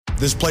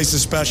This place is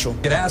special.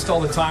 Get asked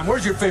all the time,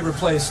 where's your favorite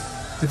place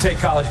to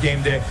take College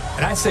Game Day?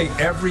 And I say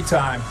every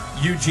time,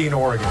 Eugene,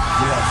 Oregon.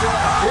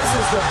 Yeah. This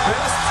is the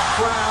best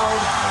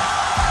crowd.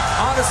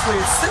 Honestly,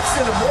 it's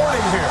 6 in the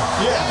morning here.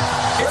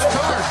 Yeah. It's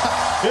dark.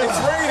 It's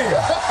raining.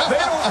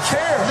 They don't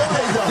care.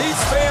 These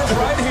fans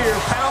right here,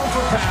 pound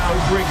for pound,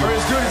 are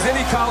as good as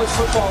any college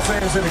football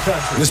fans in the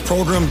country. This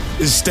program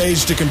is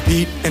staged to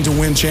compete and to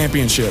win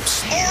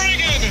championships.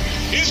 Oregon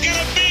is going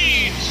to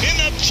be in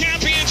the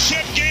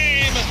championship game.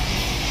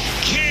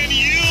 Can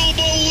you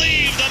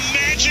believe the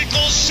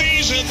magical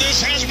season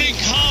this has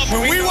become?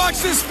 When we watch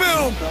this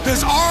film,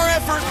 does our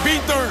effort beat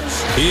theirs?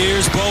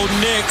 Here's Bo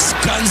Nix.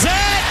 Guns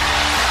it!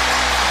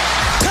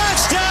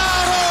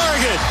 Touchdown,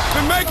 Oregon!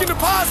 Been making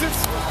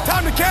deposits.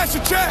 Time to cash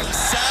a check.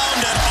 Sound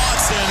at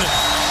Autzen,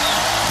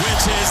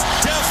 which is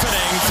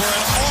deafening for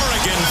an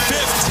Oregon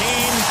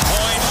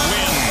 15-point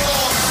win.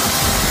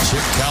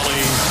 Chip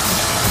Kelly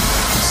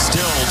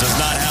still does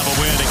not have a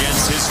win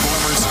against his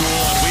former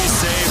school, and we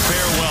say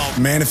farewell.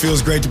 Man, it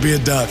feels great to be a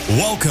Duck.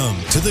 Welcome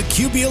to the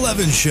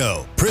QB11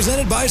 Show,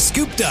 presented by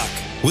Scoop Duck,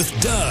 with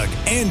Doug,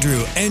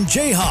 Andrew, and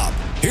J-Hop.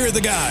 Here are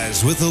the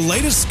guys with the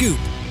latest scoop.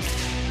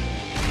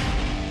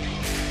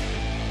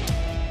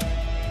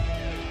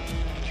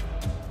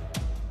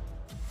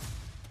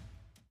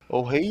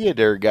 Oh, hey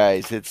there,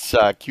 guys. It's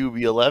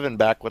QB11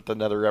 back with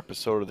another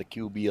episode of the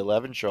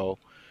QB11 Show.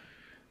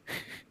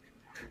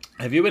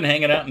 Have you been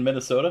hanging out in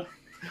Minnesota?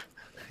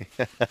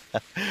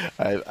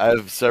 I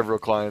have several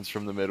clients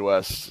from the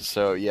Midwest,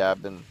 so yeah,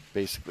 I've been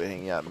basically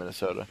hanging out in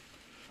Minnesota.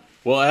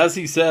 Well, as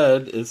he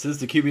said, this is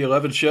the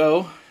QB11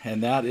 Show,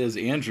 and that is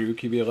Andrew,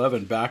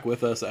 QB11, back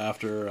with us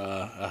after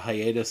a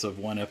hiatus of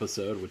one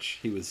episode, which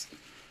he was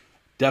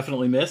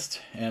definitely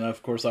missed. And,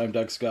 of course, I'm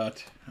Doug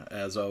Scott,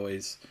 as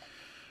always,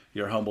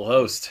 your humble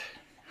host.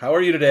 How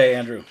are you today,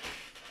 Andrew?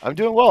 I'm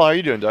doing well. How are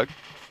you doing, Doug?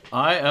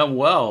 I am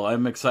well.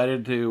 I'm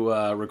excited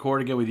to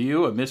record again with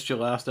you. I missed you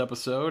last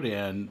episode,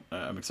 and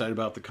I'm excited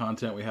about the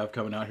content we have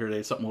coming out here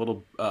today.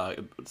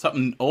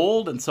 Something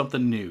old and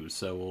something new.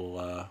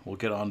 So we'll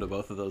get on to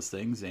both of those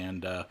things.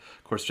 And of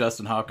course,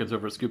 Justin Hopkins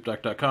over at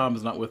ScoopDuck.com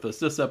is not with us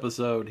this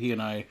episode. He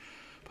and I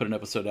put an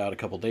episode out a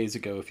couple days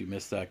ago. If you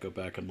missed that, go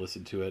back and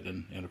listen to it.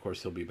 And of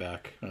course, he'll be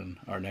back on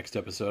our next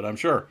episode, I'm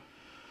sure.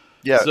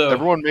 Yeah, so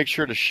everyone make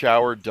sure to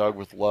shower Doug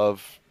with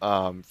love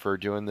for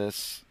doing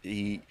this.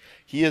 He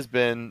has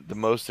been the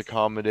most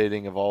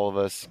accommodating of all of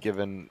us,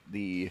 given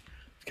the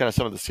kind of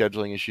some of the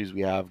scheduling issues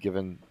we have,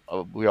 given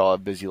we all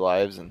have busy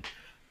lives, and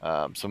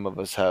some of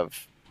us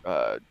have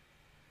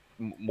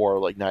more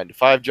like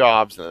 9-to-5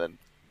 jobs, and then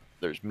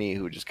there's me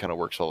who just kind of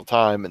works all the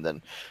time, and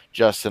then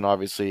Justin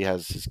obviously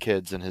has his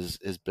kids and his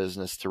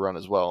business to run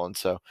as well, and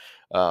so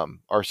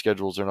our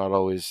schedules are not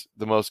always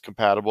the most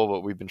compatible, but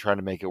we've been trying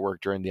to make it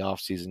work during the off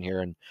season here,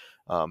 and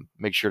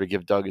make sure to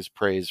give Doug his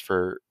praise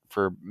for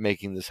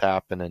making this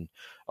happen and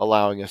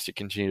allowing us to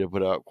continue to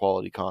put out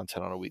quality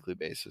content on a weekly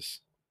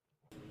basis.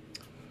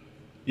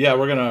 Yeah,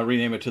 we're gonna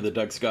rename it to the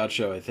Doug Scott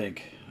Show. I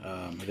think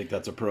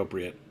that's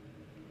appropriate.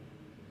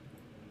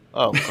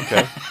 Oh,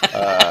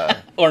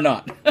 okay. Or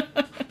not.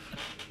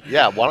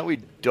 Yeah, why don't we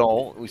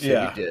don't? We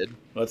said we did.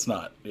 Let's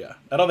not. Yeah.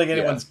 I don't think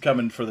anyone's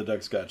coming for the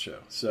Doug Scott Show.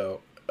 So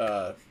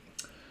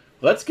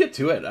let's get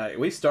to it.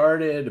 We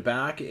started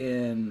back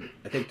in,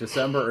 I think,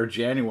 December or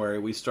January.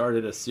 We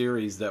started a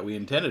series that we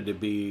intended to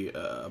be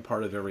a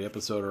part of every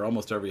episode or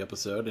almost every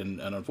episode.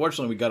 And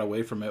unfortunately, we got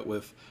away from it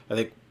with, I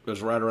think it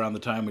was right around the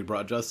time we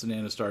brought Justin in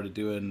and started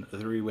doing the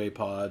three-way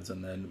pods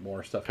and then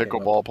more stuff.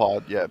 Pickleball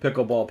pod, yeah.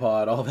 Pickleball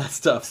pod, all that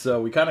stuff.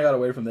 So we kind of got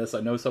away from this. I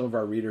know some of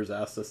our readers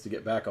asked us to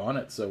get back on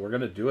it, so we're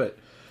going to do it.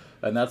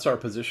 And that's our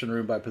position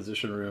room by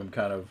position room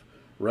kind of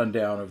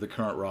rundown of the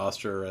current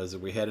roster as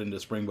we head into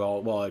spring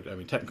ball. Well, I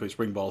mean, technically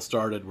spring ball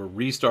started. We're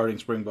restarting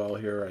spring ball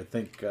here. I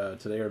think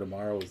today or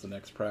tomorrow is the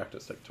next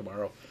practice. Like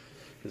tomorrow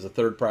is the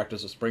third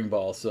practice of spring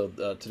ball. So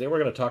today we're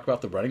going to talk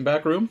about the running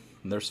back room.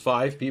 And there's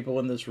 5 people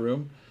in this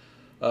room.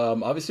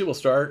 Obviously, we'll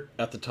start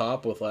at the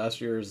top with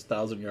last year's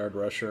 1,000-yard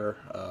rusher,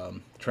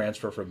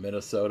 transfer from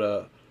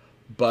Minnesota,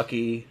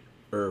 Bucky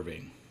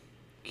Irving,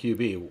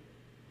 QB.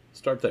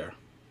 Start there.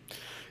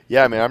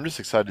 Yeah, I mean, I'm just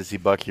excited to see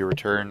Bucky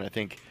return. I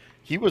think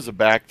he was a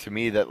back to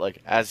me that,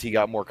 like, as he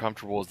got more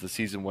comfortable as the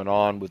season went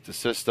on with the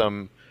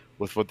system,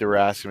 with what they were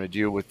asking him to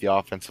do with the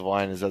offensive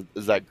line, as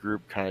that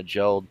group kind of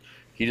gelled,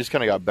 he just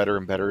kind of got better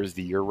and better as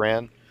the year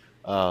ran.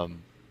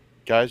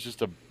 Guy's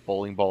just a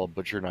bowling ball of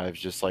butcher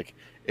knives. Just like,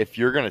 if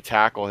you're going to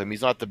tackle him,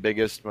 he's not the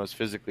biggest, most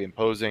physically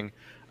imposing.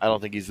 I don't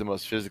think he's the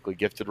most physically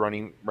gifted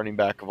running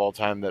back of all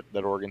time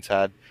that Oregon's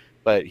had.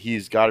 But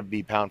he's got to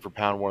be pound for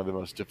pound one of the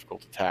most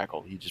difficult to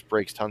tackle. He just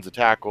breaks tons of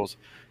tackles.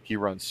 He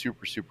runs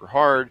super, super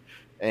hard,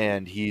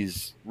 and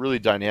he's really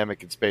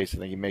dynamic in space. I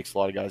think he makes a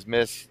lot of guys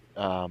miss.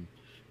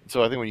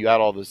 So I think when you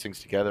add all those things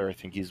together, I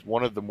think he's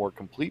one of the more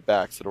complete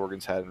backs that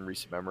Oregon's had in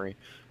recent memory.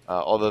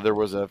 Although there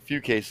was a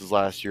few cases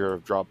last year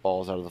of drop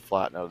balls out of the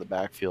flat and out of the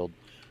backfield.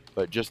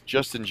 But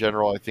just in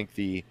general, I think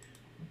the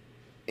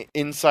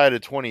inside of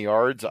 20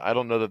 yards, I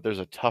don't know that there's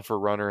a tougher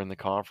runner in the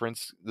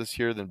conference this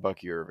year than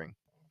Bucky Irving.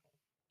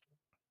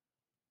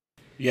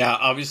 Yeah,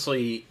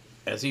 obviously,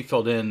 as he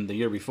filled in the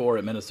year before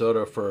at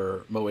Minnesota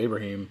for Mo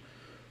Ibrahim,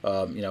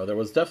 there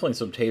was definitely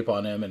some tape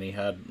on him, and he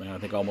had, I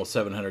think, almost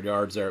 700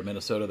 yards there at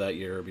Minnesota that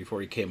year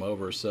before he came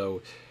over.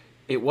 So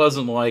it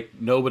wasn't like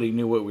nobody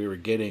knew what we were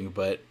getting,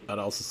 but I'd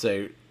also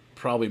say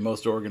probably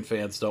most Oregon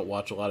fans don't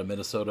watch a lot of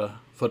Minnesota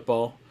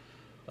football.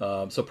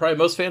 So probably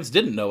most fans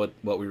didn't know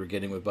what we were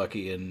getting with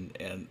Bucky,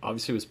 and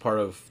obviously was part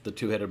of the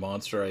two-headed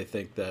monster, I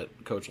think, that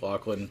Coach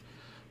Lachlan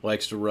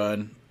likes to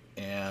run,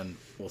 and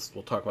we'll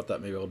talk about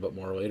that maybe a little bit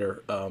more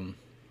later.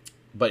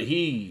 But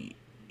he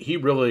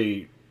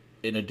really,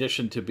 in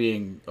addition to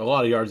being a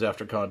lot of yards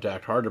after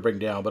contact, hard to bring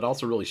down, but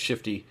also really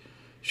shifty,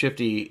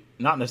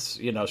 not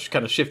necessarily,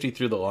 kind of shifty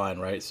through the line,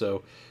 right?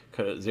 So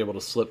kind of is able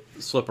to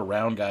slip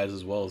around guys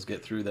as well as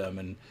get through them,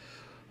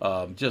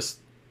 and just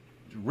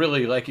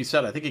really, like you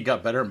said, I think he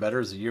got better and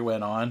better as the year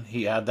went on.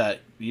 He had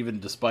that,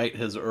 even despite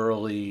his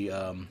early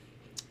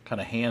kind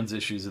of hands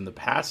issues in the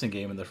passing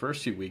game in the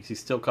first few weeks, he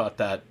still caught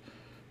that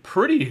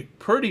pretty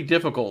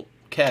difficult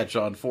catch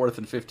on 4th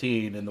and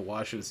 15 in the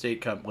Washington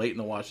State late in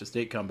the Washington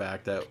State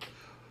comeback. That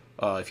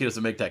if he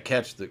doesn't make that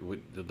catch, the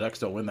Ducks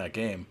don't win that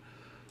game.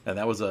 And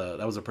that was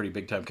a pretty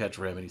big time catch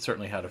for him, and he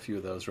certainly had a few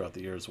of those throughout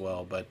the year as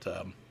well. But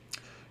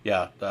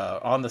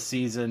on the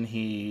season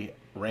he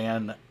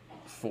ran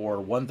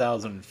for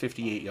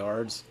 1,058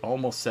 yards,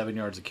 almost 7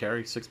 yards a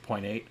carry,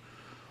 6.8.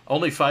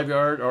 Only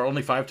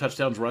 5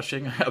 touchdowns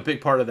rushing. A big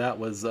part of that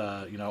was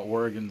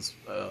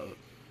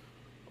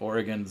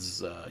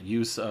Oregon's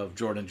use of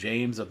Jordan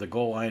James at the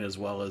goal line, as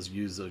well as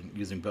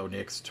using Bo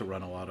Nix to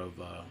run a lot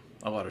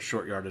of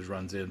short yardage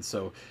runs in.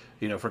 So,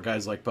 for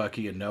guys like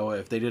Bucky and Noah,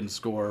 if they didn't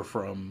score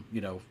from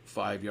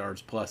 5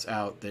 yards plus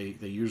out, they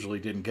usually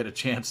didn't get a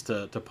chance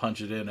to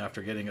punch it in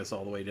after getting us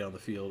all the way down the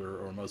field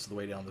or most of the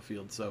way down the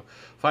field. So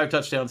 5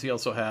 touchdowns. He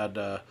also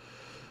had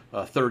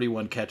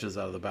 31 catches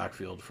out of the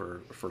backfield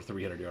for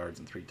 300 yards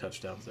and 3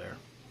 touchdowns there.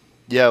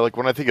 Yeah, like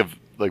when I think of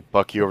like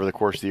Bucky over the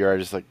course of the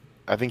year,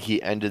 I think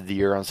he ended the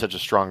year on such a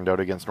strong note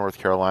against North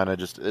Carolina.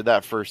 Just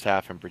that first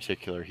half in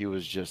particular, he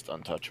was just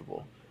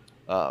untouchable.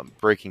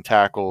 Breaking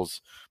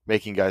tackles,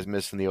 making guys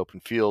miss in the open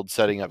field,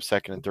 setting up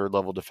second and third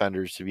level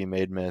defenders to be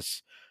made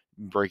miss,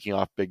 breaking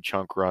off big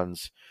chunk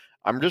runs.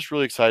 I'm just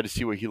really excited to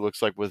see what he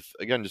looks like with,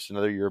 again, just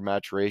another year of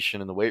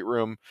maturation in the weight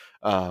room,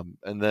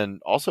 and then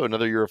also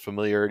another year of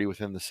familiarity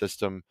within the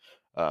system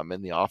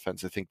and the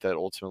offense. I think that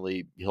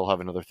ultimately he'll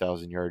have another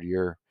 1,000-yard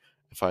year,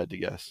 if I had to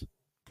guess.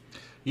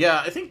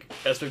 Yeah, I think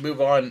as we move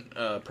on,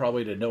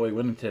 probably to Noe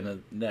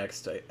Whittington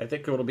next, I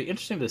think it'll be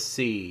interesting to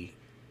see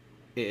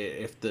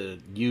if the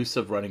use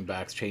of running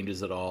backs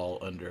changes at all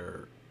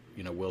under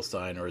Will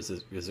Stein, or is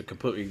it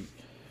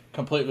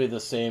completely the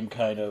same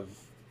kind of,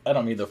 I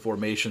don't mean the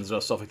formations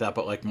and stuff like that,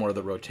 but like more of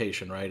the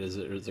rotation, right? Is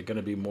it going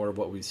to be more of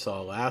what we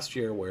saw last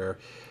year, where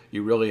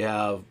you really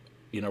have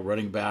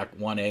running back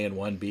 1A and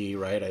 1B,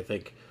 right? I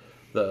think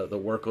the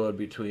workload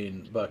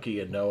between Bucky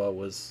and Noah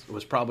was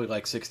probably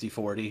like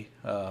 60-40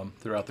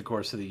 throughout the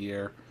course of the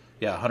year.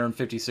 Yeah,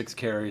 156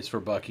 carries for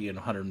Bucky and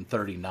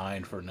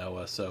 139 for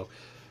Noah. So,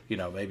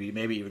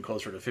 maybe even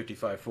closer to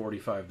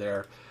 55-45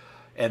 there.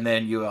 And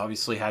then you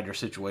obviously had your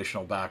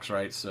situational backs,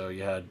 right? So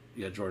you had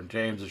Jordan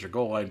James as your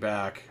goal line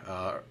back.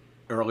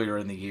 Earlier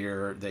in the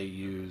year, they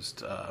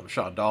used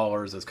Sean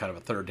Dollars as kind of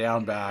a third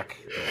down back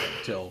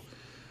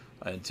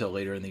until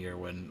later in the year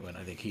when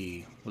I think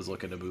he was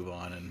looking to move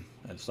on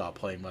and stop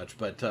playing much.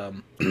 But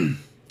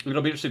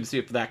it'll be interesting to see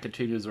if that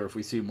continues or if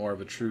we see more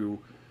of a true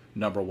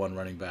number one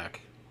running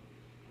back.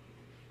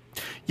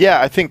 Yeah,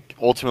 I think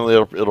ultimately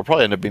it'll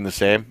probably end up being the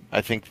same.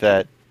 I think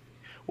that,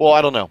 well,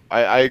 I don't know.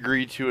 I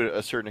agree to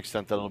a certain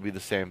extent that it'll be the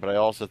same, but I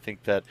also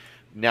think that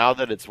now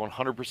that it's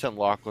 100%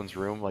 Laughlin's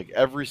room, like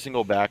every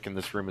single back in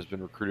this room has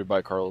been recruited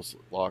by Carlos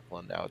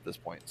Laughlin now at this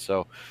point.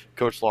 So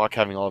Coach Locke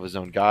having all of his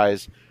own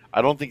guys,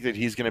 I don't think that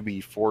he's going to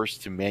be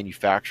forced to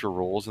manufacture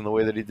roles in the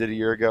way that he did a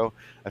year ago.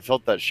 I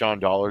felt that Sean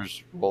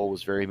Dollar's role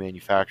was very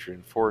manufactured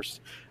and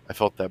forced. I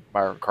felt that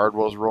Byron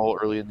Cardwell's role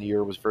early in the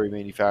year was very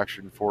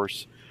manufactured and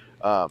forced.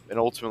 And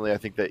ultimately, I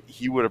think that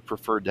he would have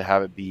preferred to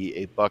have it be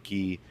a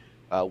Bucky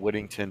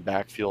Whittington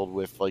backfield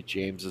with like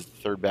James as the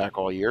third back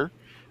all year.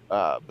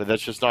 But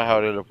that's just not how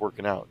it ended up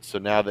working out. So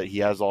now that he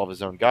has all of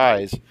his own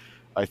guys,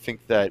 I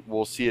think that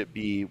we'll see it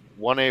be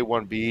 1A,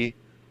 1B.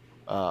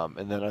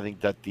 And then I think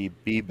that the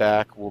B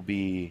back will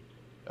be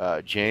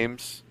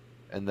James.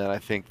 And then I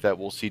think that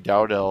we'll see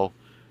Dowdell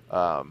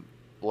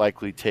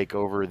likely take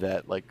over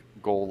that like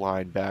goal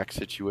line back,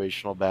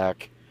 situational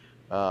back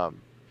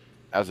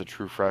as a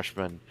true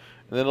freshman.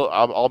 And then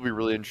I'll be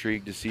really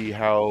intrigued to see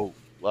how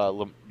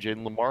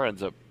Jaden Lamar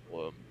ends up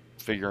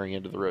figuring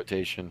into the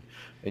rotation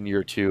in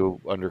year two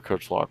under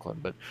Coach Lachlan.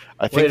 But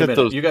I think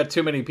you got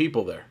too many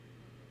people there.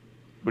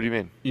 What do you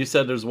mean? You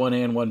said there's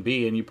 1A and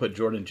 1B, and you put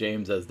Jordan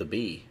James as the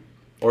B.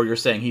 Or you're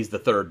saying he's the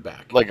third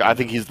back? Like, I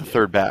think he's the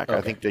third back. Okay.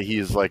 I think that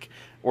he's like,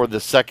 or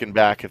the second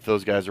back if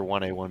those guys are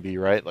 1A, 1B,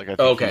 right? Like, I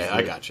think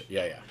I got you.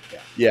 Yeah.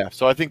 Yeah,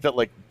 so I think that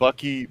like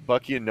Bucky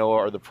and Noah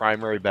are the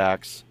primary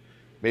backs.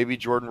 Maybe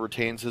Jordan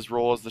retains his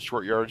role as the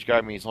short yardage guy.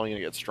 I mean, he's only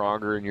going to get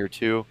stronger in year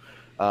two.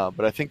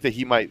 But I think that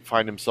he might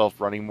find himself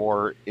running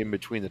more in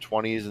between the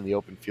 20s in the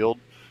open field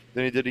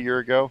than he did a year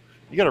ago.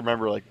 You got to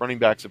remember, like, running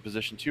back's a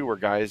position too where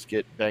guys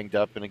get banged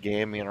up in a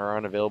game and are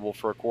unavailable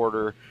for a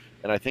quarter.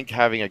 And I think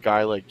having a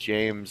guy like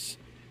James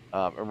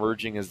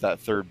emerging as that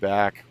third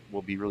back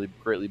will be really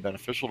greatly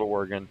beneficial to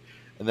Oregon.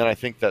 And then I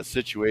think that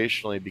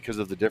situationally, because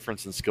of the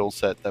difference in skill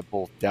set, that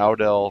both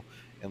Dowdell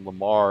and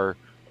Lamar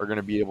are going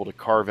to be able to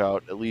carve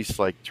out at least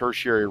like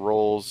tertiary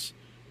roles,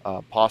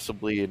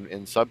 possibly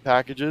in sub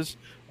packages.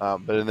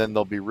 But then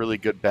they'll be really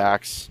good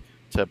backs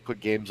to put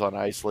games on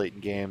ice late in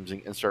games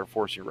and start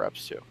forcing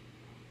reps too.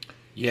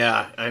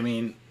 Yeah, I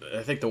mean,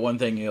 I think the one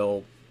thing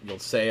you'll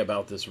say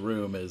about this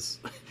room is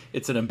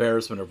it's an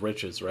embarrassment of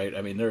riches, right?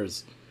 I mean, there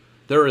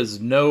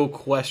is no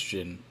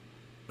question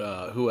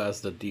who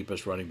has the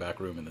deepest running back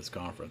room in this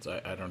conference.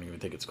 I don't even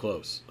think it's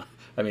close.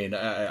 I mean,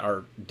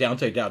 our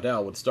Dante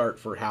Dowdell would start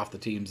for half the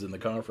teams in the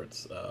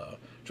conference.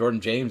 Jordan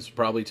James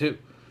probably too.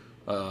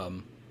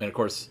 And of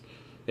course,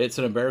 it's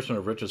an embarrassment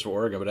of riches for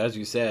Oregon. But as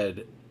you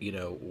said,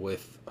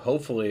 with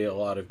hopefully a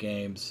lot of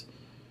games,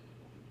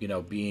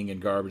 being in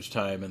garbage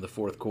time in the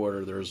fourth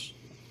quarter, there's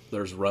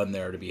run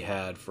there to be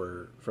had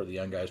for the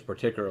young guys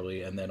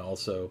particularly, and then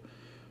also,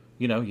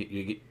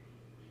 you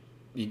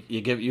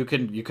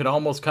can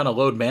almost kind of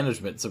load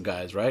management some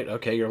guys, right?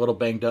 Okay, you're a little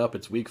banged up.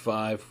 It's week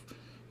 5.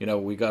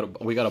 We got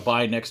a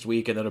bye next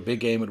week, and then a big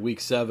game in week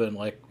 7.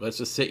 Like, let's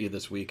just sit you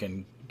this week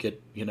and get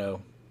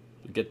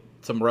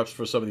some reps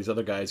for some of these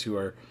other guys who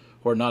are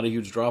not a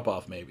huge drop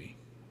off maybe.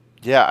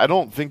 Yeah, I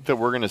don't think that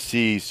we're going to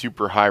see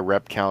super high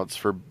rep counts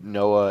for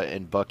Noah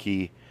and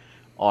Bucky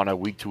on a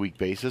week-to-week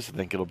basis. I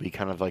think it'll be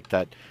kind of like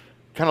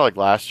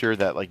last year,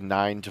 that like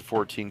 9 to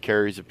 14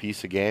 carries a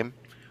piece a game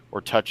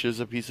or touches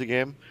a piece a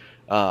game.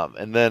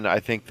 And then I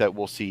think that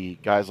we'll see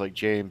guys like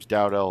James,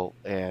 Dowdell,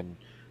 and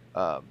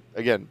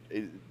again,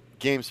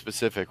 game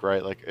specific,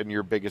 right? Like in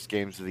your biggest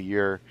games of the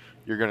year,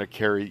 you're going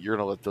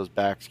to let those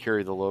backs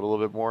carry the load a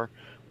little bit more.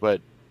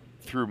 But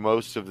through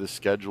most of the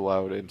schedule, I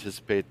would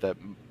anticipate that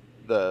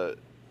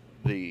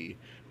the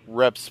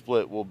rep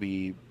split will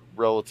be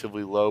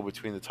relatively low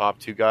between the top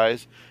two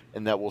guys,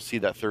 and that we'll see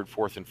that third,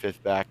 fourth, and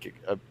fifth back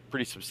a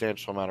pretty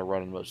substantial amount of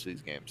run in most of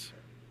these games.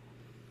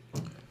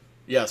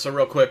 Yeah, so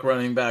real quick,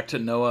 running back to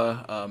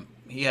Noah,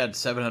 he had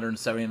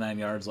 779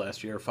 yards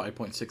last year,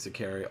 5.6 a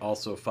carry,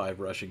 also 5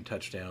 rushing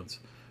touchdowns,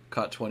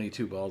 caught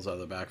 22 balls out of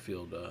the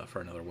backfield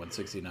for another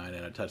 169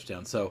 and a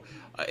touchdown. So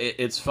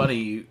it's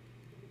funny,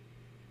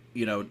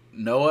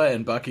 Noah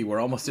and Bucky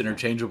were almost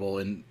interchangeable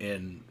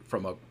in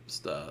from a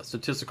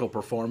statistical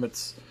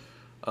performance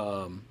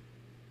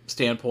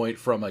standpoint,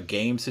 from a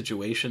game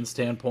situation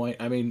standpoint.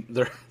 I mean,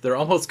 they're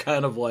almost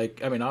kind of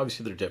like, I mean,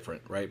 obviously they're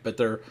different, right? But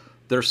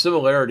their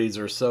similarities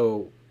are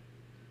so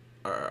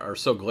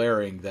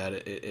glaring that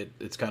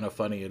it's kind of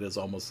funny. It is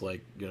almost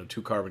like,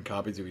 two carbon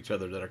copies of each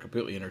other that are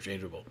completely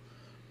interchangeable.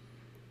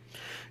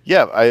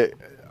 Yeah,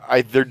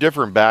 they're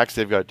different backs.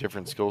 They've got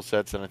different skill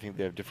sets, and I think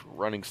they have different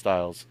running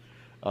styles.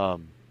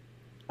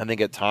 I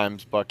think at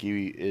times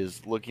Bucky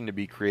is looking to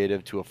be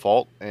creative to a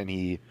fault, and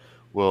he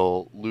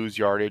will lose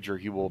yardage, or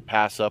he will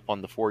pass up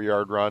on the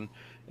 4-yard run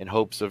in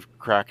hopes of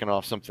cracking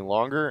off something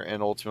longer,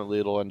 and ultimately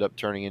it'll end up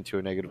turning into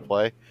a negative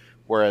play.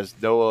 Whereas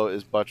Noah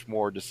is much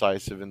more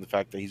decisive in the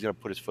fact that he's going to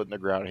put his foot in the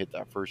ground and hit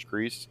that first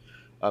crease.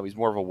 He's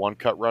more of a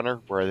one-cut runner,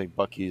 where I think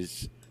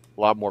Bucky's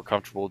a lot more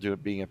comfortable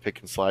being a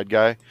pick-and-slide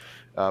guy.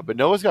 But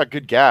Noah's got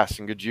good gas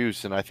and good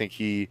juice, and I think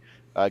he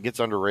gets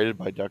underrated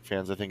by Duck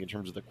fans, I think, in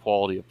terms of the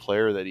quality of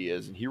player that he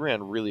is. And he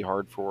ran really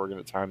hard for Oregon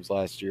at times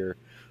last year.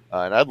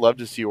 And I'd love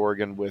to see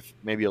Oregon with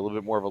maybe a little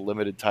bit more of a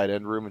limited tight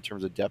end room in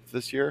terms of depth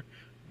this year,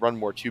 run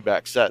more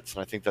two-back sets.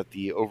 And I think that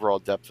the overall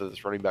depth of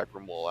this running back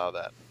room will allow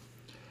that.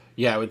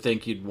 Yeah, I would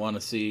think you'd want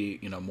to see,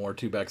 more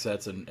two-back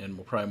sets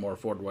and probably more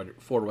forward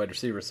wide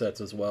receiver sets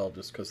as well,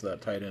 just because of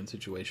that tight end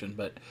situation.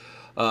 But,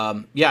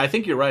 I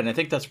think you're right. And I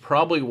think that's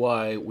probably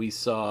why we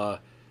saw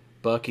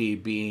Bucky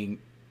being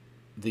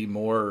the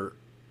more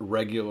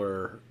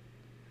regular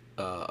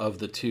of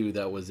the two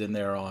that was in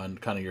there on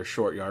kind of your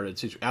short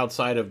yardage,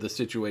 outside of the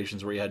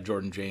situations where you had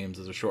Jordan James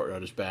as a short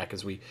yardage back.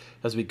 As we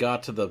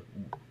got to the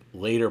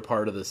later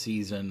part of the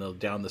season,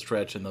 down the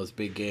stretch in those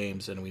big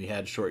games, and we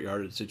had short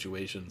yardage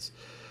situations,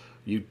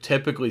 you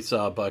typically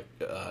saw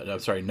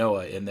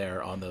Noah in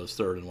there on those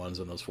 3rd and 1s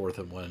and those 4th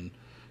and 1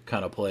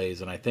 kind of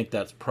plays. And I think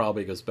that's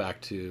probably goes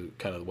back to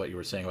kind of what you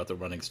were saying about the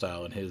running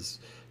style and his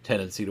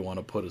tendency to want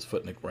to put his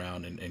foot in the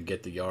ground and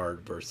get the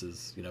yard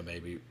versus,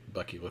 maybe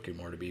Bucky looking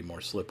more to be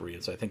more slippery.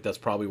 And so I think that's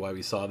probably why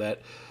we saw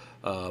that.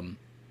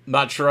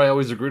 Not sure I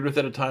always agreed with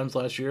it at times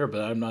last year,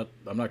 but I'm not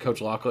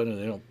Coach Laughlin,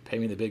 and they don't pay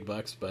me the big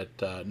bucks. But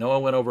Noah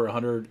went over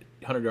 100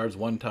 yards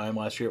one time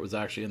last year. It was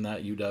actually in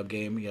that UW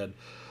game. He had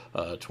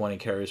 20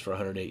 carries for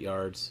 108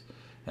 yards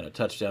and a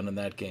touchdown in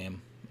that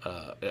game.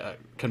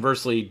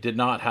 Conversely, did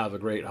not have a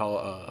great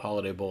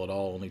Holiday Bowl at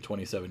all, only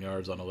 27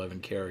 yards on 11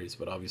 carries.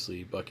 But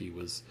obviously, Bucky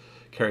was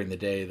carrying the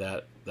day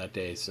that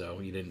day, so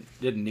he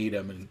didn't need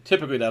him. And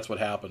typically, that's what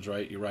happens,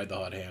 right? You ride the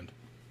hot hand.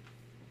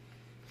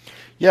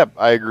 Yeah,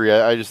 I agree.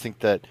 I just think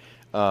that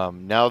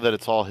Now that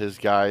it's all his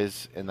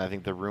guys, and I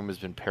think the room has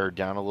been pared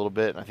down a little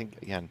bit.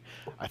 And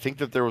I think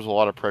that there was a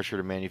lot of pressure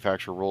to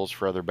manufacture roles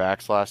for other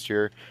backs last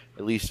year,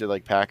 at least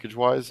like package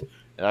wise.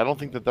 And I don't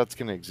think that that's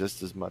going to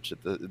exist as much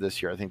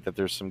this year. I think that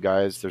there's some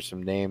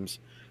names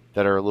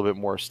that are a little bit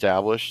more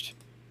established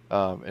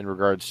in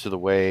regards to the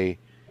way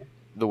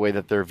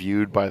that they're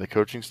viewed by the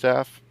coaching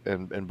staff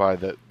and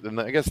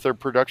I guess their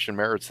production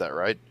merits that,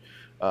 right?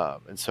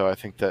 And so I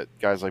think that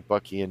guys like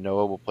Bucky and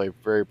Noah will play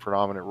very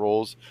predominant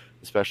roles,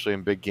 especially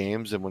in big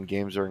games and when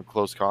games are in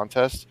close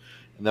contests.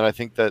 And then I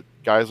think that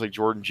guys like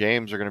Jordan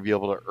James are going to be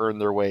able to earn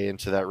their way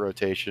into that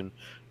rotation,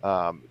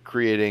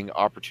 creating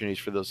opportunities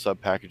for those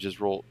sub-package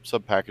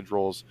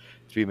roles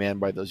to be manned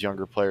by those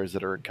younger players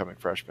that are incoming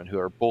freshmen who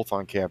are both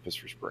on campus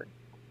for spring.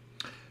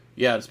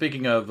 Yeah,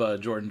 speaking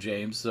of Jordan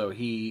James, so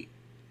he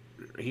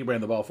ran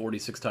the ball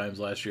 46 times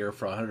last year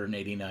for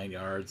 189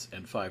 yards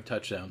and 5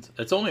 touchdowns.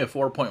 It's only a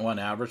 4.1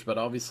 average, but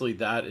obviously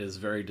that is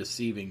very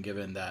deceiving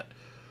given that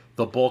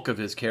the bulk of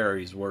his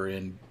carries were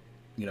in,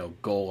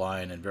 goal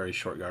line and very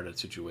short yardage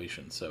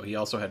situations. So he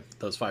also had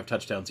those 5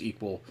 touchdowns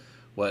equal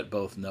what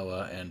both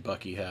Noah and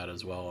Bucky had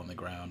as well on the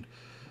ground.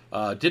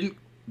 Wasn't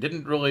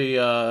really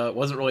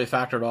a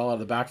factor at all out of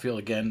the backfield.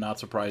 Again, not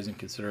surprising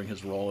considering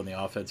his role in the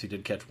offense. He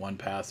did catch 1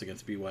 pass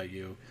against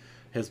BYU.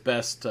 His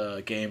best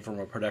game from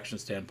a production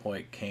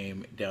standpoint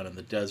came down in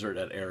the desert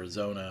at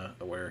Arizona,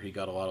 where he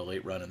got a lot of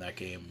late run in that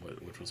game,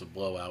 which was a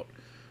blowout.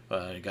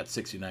 He got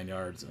 69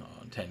 yards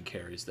on 10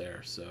 carries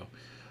there. So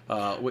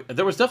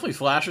there was definitely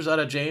flashes out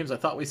of James. I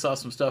thought we saw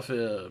some stuff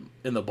in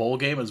the bowl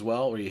game as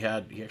well, where he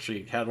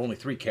actually had only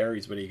 3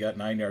 carries, but he got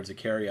 9 yards a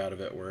carry out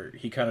of it, where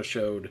he kind of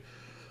showed,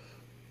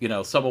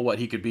 some of what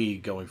he could be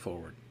going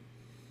forward.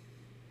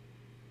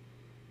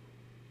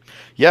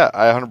 Yeah,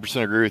 I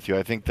 100% agree with you.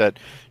 I think that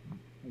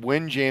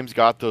when James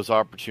got those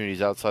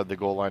opportunities outside the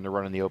goal line to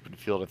run in the open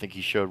field, I think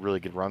he showed really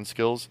good run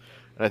skills.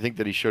 And I think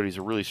that he showed he's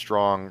a really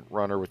strong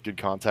runner with good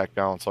contact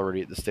balance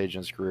already at this stage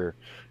in his career.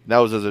 And that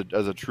was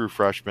as a true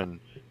freshman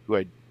who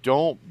I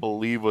don't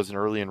believe was an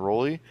early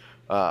enrollee,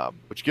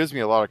 which gives me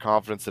a lot of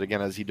confidence that,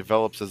 again, as he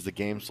develops, as the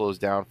game slows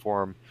down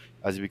for him,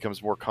 as he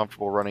becomes more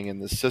comfortable running in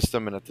this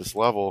system and at this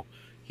level,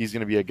 he's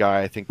going to be a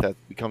guy I think that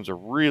becomes a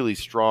really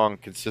strong,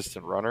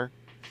 consistent runner,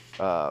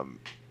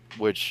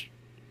 which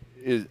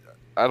is –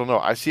 I don't know.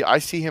 I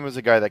see him as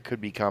a guy that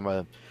could become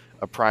a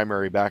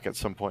primary back at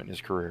some point in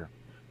his career.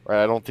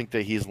 Right? I don't think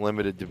that he's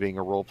limited to being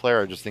a role player.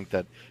 I just think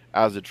that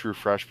as a true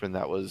freshman,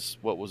 that was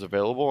what was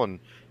available, and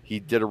he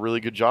did a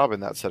really good job in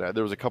that setting.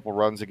 There was a couple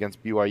runs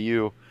against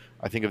BYU.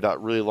 I think of that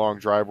really long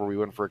drive where we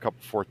went for a couple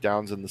 4th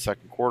downs in the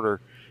second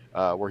quarter,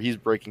 where he's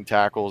breaking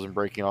tackles and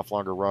breaking off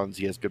longer runs.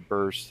 He has good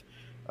burst,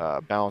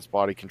 balanced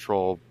body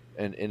control,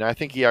 and I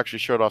think he actually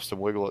showed off some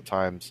wiggle at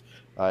times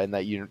in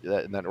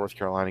that North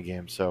Carolina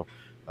game. So.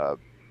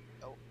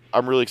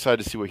 I'm really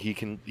excited to see what he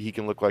can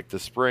look like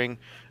this spring,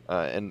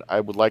 and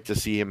I would like to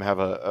see him have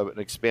an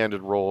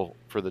expanded role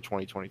for the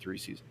 2023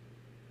 season.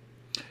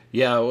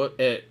 Yeah,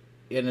 and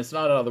it's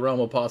not out of the realm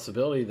of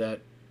possibility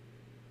that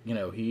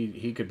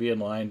he could be in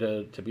line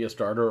to be a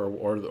starter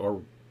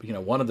or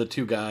one of the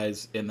 2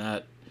 guys in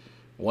that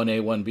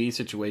 1A 1B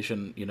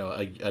situation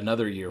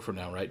another year from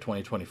now, right?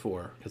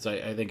 2024, because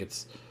I think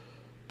it's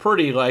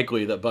pretty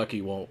likely that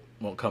Bucky won't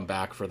come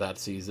back for that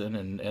season,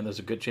 and there's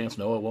a good chance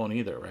Noah won't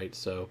either, right?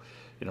 So,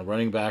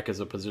 running back is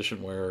a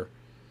position where,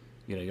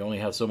 you only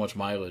have so much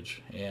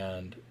mileage,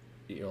 and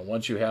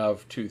once you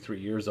have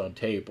 2-3 years on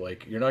tape,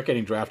 like, you're not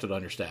getting drafted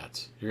on your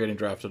stats. You're getting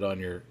drafted on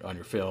your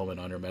film and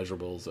on your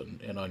measurables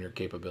and on your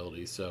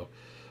capabilities. So,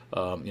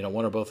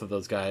 one or both of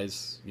those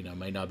guys,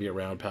 may not be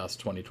around past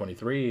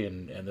 2023,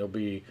 and there'll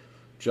be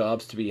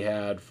jobs to be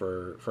had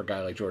for a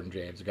guy like Jordan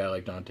James, a guy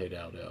like Dante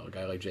Dowdell, a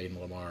guy like Jaden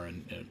Lamar,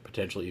 and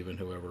potentially even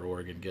whoever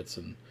Oregon gets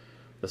in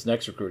this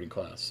next recruiting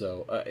class.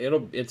 So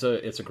it's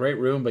a great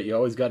room, but you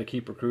always got to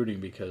keep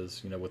recruiting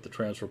because with the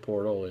transfer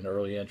portal and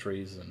early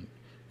entries and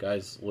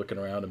guys looking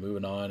around and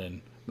moving on and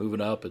moving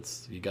up,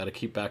 you got to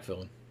keep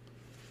backfilling.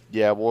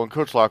 Yeah, well, and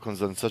Coach Loughlin's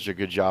done such a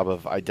good job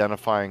of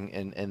identifying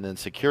and then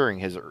securing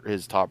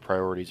his top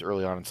priorities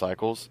early on in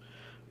cycles,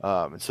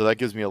 and so that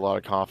gives me a lot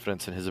of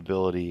confidence in his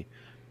ability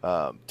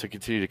to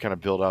continue to kind of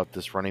build out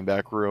this running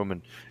back room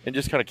and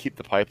just kind of keep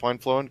the pipeline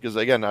flowing. Because,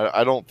 again,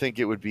 I don't think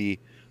it would be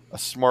a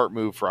smart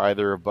move for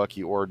either of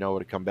Bucky or Noah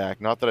to come back.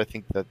 Not that I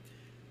think that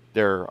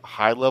they're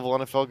high-level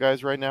NFL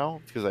guys right now,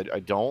 because I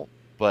don't,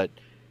 but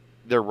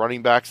they're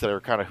running backs that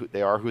are kind of who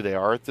they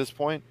are at this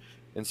point.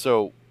 And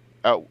so,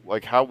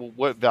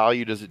 what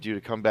value does it do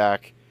to come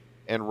back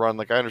and run?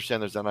 Like, I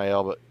understand there's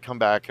NIL, but come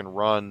back and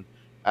run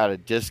at a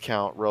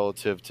discount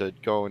relative to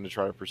going to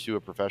try to pursue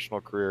a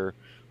professional career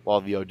while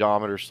the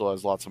odometer still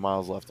has lots of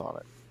miles left on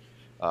it.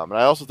 And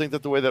I also think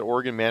that the way that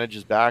Oregon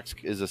manages backs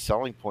is a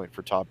selling point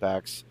for top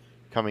backs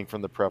coming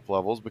from the prep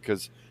levels,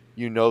 because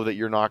that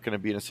you're not going to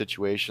be in a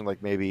situation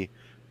like maybe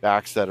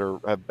backs that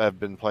have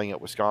been playing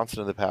at Wisconsin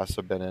in the past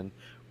have been in,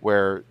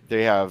 where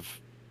they have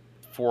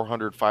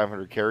 400,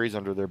 500 carries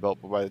under their belt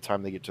by the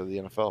time they get to the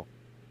NFL.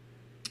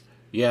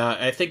 Yeah,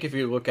 I think if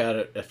you look at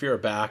it, if you're a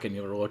back and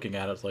you're looking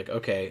at it, it's like,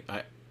 okay,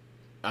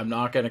 I'm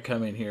not going to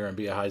come in here and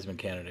be a Heisman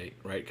candidate,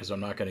 right? Because I'm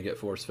not going to get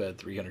force-fed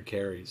 300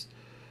 carries.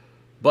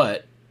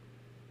 But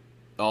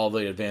all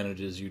the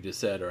advantages you just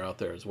said are out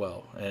there as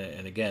well.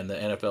 And again, the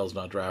NFL is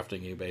not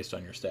drafting you based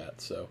on your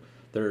stats. So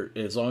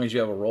as long as you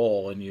have a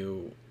role and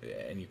you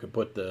can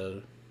put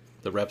the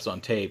reps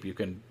on tape, you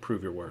can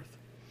prove your worth.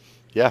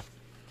 Yeah,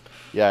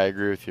 I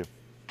agree with you.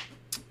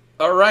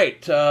 All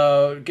right,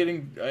 I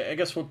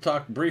guess we'll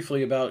talk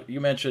briefly about,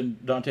 you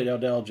mentioned Dante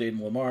Dowdell, Jaden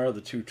Lamar,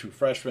 the two true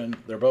freshmen.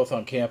 They're both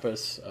on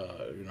campus,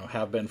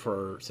 have been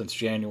since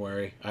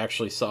January. I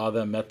actually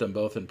met them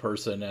both in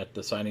person at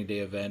the signing day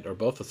event, or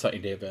both the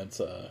signing day events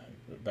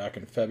back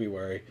in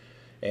February.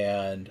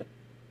 And,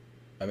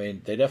 I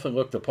mean, they definitely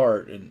looked the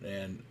part,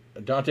 and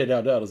Dante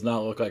Dowdell does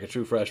not look like a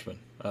true freshman.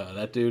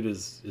 That dude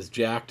is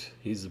jacked.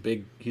 He's a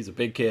big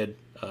kid.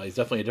 He's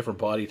definitely a different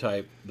body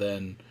type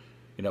than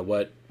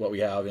what we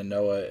have in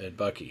Noah and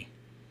Bucky.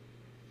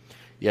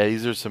 Yeah,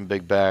 these are some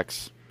big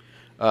backs.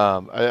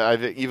 I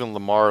think even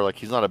Lamar,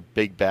 he's not a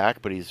big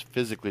back, but he's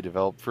physically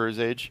developed for his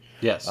age.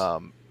 Yes.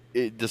 Again,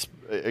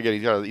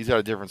 he's got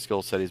a different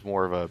skill set. He's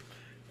more of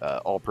a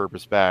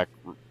all-purpose back,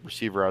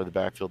 receiver out of the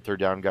backfield, third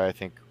down guy.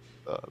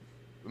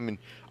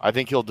 I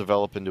think he'll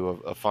develop into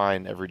a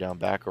fine every down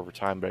back over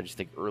time, but I just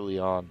think early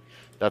on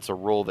that's a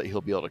role that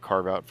he'll be able to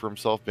carve out for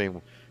himself,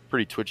 being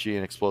pretty twitchy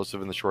and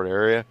explosive in the short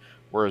area.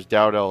 Whereas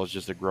Dowdell is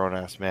just a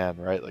grown-ass man,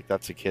 right?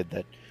 That's a kid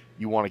that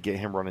you want to get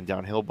him running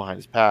downhill behind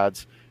his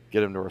pads,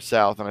 get him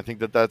north-south. And I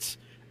think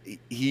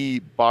he,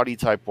 body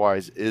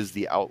type-wise, is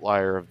the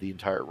outlier of the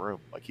entire room.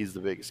 He's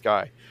the biggest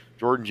guy.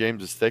 Jordan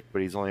James is thick,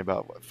 but he's only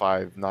about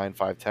 5'9",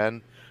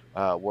 5'10",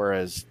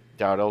 whereas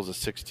Dowdell's a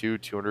 6'2",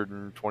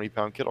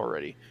 220-pound kid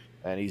already.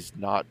 And he's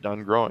not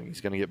done growing.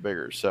 He's going to get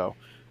bigger. So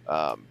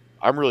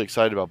I'm really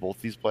excited about both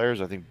these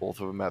players. I think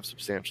both of them have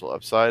substantial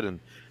upside, and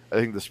I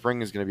think the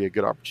spring is going to be a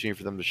good opportunity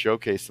for them to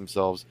showcase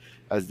themselves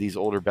as these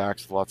older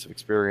backs with lots of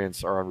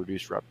experience are on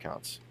reduced rep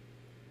counts.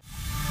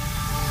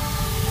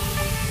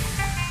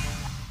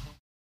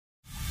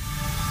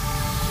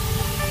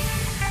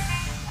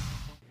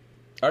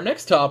 Our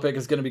next topic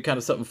is going to be kind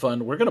of something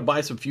fun. We're going to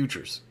buy some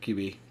futures,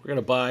 QB. We're going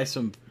to buy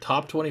some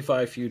top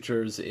 25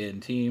 futures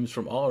in teams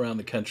from all around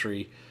the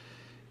country.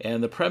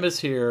 And the premise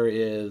here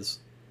is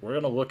we're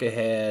going to look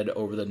ahead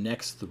over the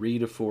next 3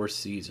 to 4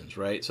 seasons,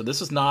 right? So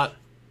this is not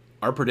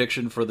our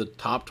prediction for the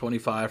top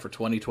 25 for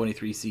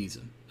 2023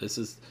 season. This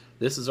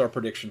is our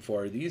prediction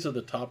for. These are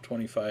the top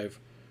 25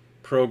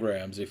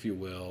 programs, if you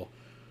will,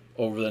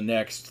 over the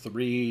next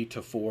 3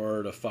 to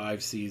 4 to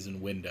 5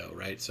 season window,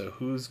 right? So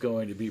who's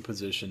going to be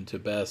positioned to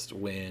best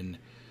win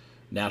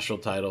national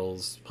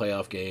titles,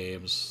 playoff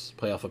games,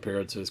 playoff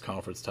appearances,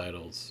 conference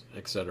titles,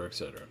 et cetera, et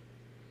cetera.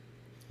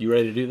 You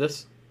ready to do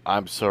this?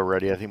 I'm so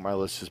ready. I think my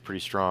list is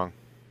pretty strong.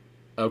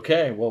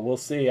 Okay, well, we'll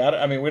see.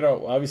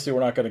 We're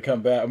not going to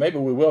come back. Maybe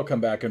we will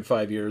come back in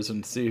 5 years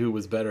and see who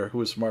was better, who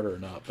was smarter or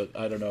not, but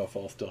I don't know if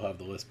I'll still have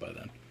the list by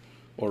then,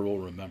 or we'll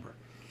remember.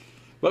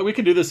 But we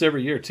can do this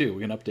every year, too.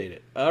 We can update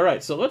it. All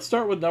right, so let's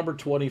start with number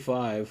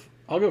 25.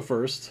 I'll go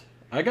first.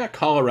 I got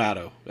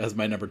Colorado as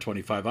my number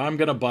 25. I'm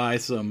going to buy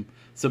some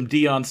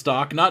Deion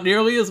stock. Not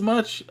nearly as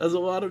much as a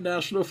lot of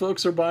national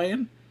folks are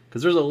buying,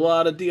 because there's a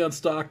lot of Deion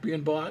stock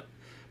being bought.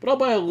 But I'll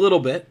buy a little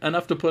bit,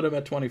 enough to put him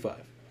at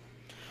 25.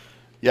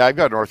 Yeah, I've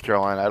got North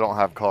Carolina. I don't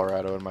have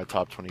Colorado in my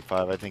top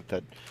 25. I think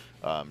that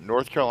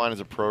North Carolina is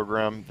a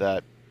program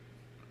that,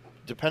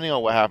 depending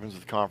on what happens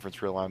with conference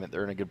realignment,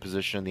 they're in a good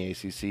position in the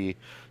ACC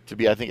to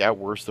be, I think, at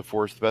worst, the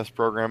fourth best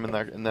program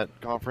in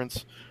that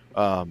conference.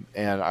 And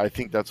I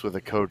think that's with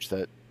a coach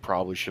that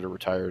probably should have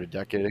retired a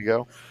decade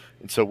ago.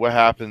 And so what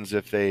happens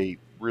if they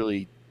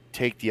really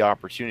take the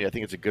opportunity? I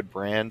think it's a good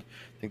brand.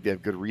 I think they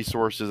have good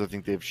resources. I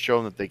think they've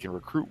shown that they can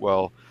recruit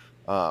well.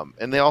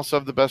 And they also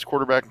have the best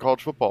quarterback in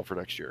college football for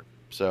next year.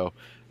 So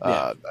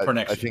I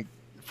think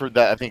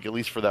at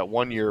least for that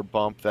 1 year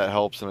bump, that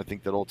helps. And I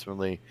think that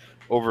ultimately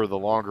over the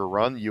longer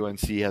run,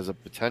 UNC has a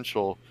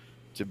potential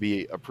to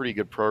be a pretty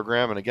good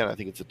program. And again, I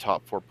think it's a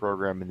top 4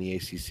 program in the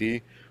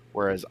ACC,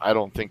 whereas I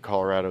don't think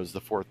Colorado is the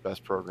 4th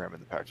best program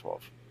in the Pac-12.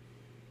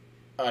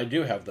 I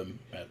do have them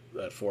at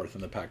 4th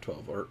in the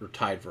Pac-12, or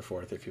tied for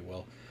 4th, if you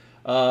will.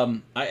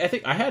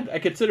 I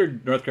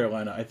considered North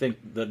Carolina. I think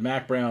that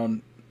Mac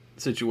Brown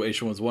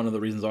situation was one of the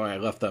reasons why I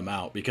left them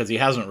out, because he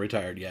hasn't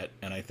retired yet.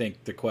 And I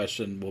think the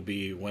question will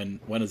be,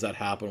 when does that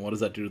happen? What does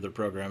that do to their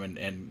program?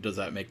 And does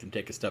that make them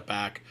take a step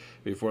back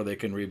before they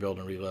can rebuild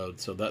and reload?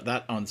 So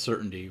that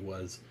uncertainty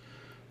was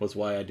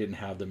why I didn't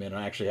have them in.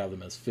 I actually have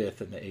them as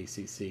 5th in the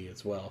ACC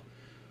as well.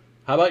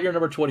 How about your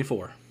number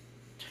 24?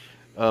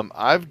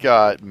 I've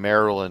got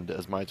Maryland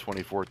as my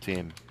 24th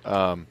team.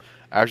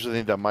 I actually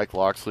think that Mike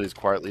Locksley has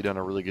quietly done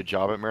a really good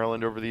job at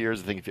Maryland over the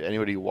years. I think if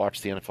anybody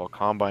watched the NFL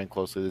Combine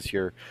closely this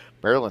year,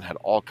 Maryland had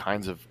all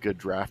kinds of good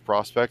draft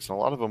prospects, and a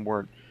lot of them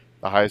weren't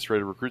the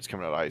highest-rated recruits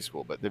coming out of high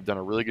school, but they've done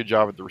a really good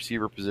job at the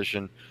receiver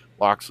position.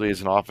 Locksley,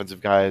 as an offensive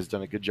guy, has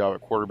done a good job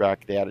at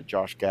quarterback. They added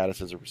Josh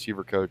Gaddis as a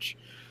receiver coach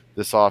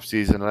this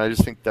offseason, and I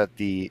just think that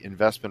the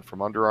investment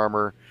from Under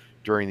Armour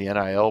during the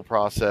NIL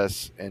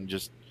process, and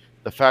just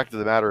the fact of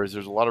the matter is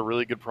there's a lot of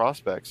really good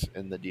prospects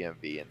in the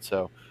DMV. And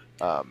so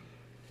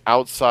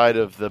outside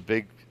of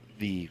in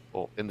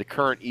the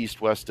current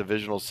East-West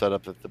divisional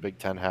setup that the Big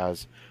Ten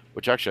has,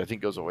 which actually I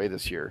think goes away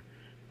this year.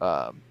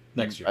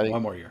 Next year,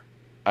 one more year.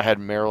 I had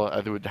Maryland.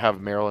 I would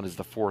have Maryland as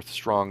the fourth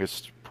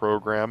strongest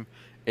program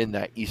in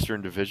that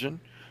Eastern Division,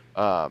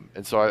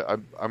 and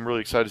so I'm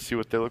really excited to see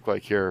what they look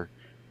like here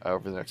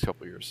over the next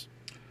couple of years.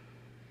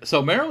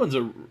 So Maryland's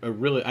a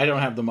really, I don't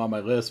have them on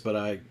my list,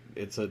 but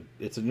it's an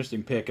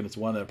interesting pick, and it's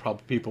one that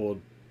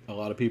a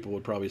lot of people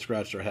would probably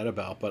scratch their head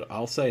about. But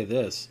I'll say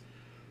this: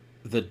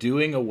 the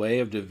doing away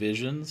of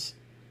divisions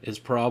is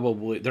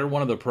probably, they're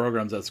one of the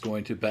programs that's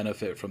going to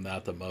benefit from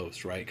that the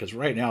most, right? Because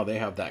right now they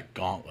have that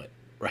gauntlet,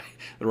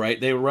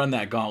 right? They run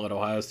that gauntlet: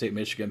 Ohio State,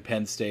 Michigan,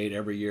 Penn State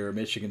every year,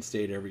 Michigan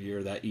State every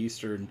year, that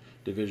Eastern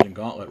Division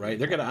gauntlet, right?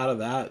 They're going to, out of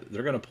that,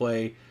 they're going to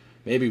play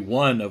maybe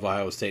one of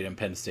Ohio State and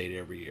Penn State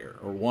every year,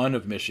 or one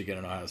of Michigan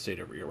and Ohio State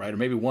every year, right? Or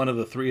maybe one of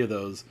the three of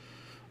those,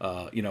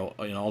 in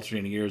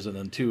alternating years, and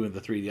then two of the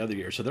three the other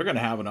year. So they're going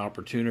to have an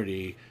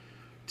opportunity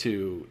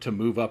to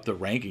move up the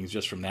rankings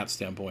just from that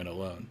standpoint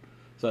alone.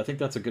 So I think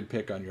that's a good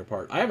pick on your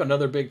part. I have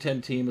another Big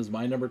Ten team as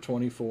my number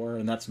 24,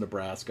 and that's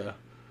Nebraska.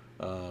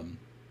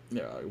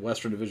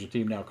 Western Division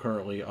team now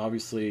currently.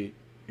 Obviously,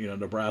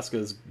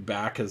 Nebraska's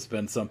back has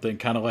been something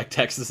kind of like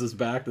Texas's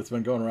back that's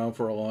been going around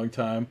for a long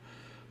time.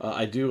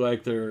 I do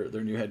like their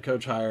new head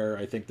coach hire.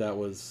 I think that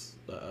was,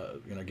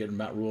 getting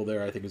Matt Rule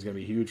there, I think is going to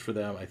be huge for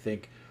them. I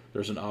think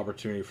there's an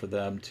opportunity for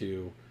them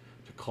to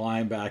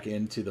climb back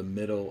into the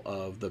middle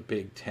of the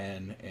Big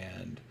Ten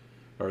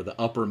or the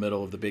upper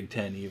middle of the Big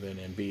Ten even,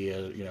 and be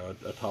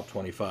a top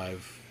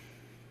 25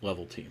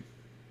 level team.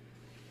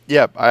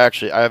 Yeah, I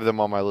have them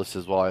on my list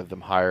as well. I have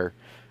them higher.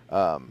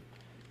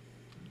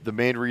 The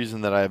main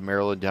reason that I have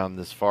Maryland down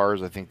this far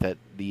is I think that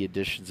the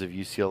additions of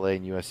UCLA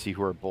and USC,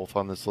 who are both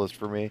on this list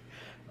for me,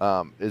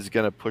 is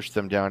going to push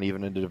them down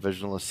even into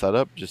divisionless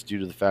setup, just due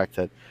to the fact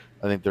that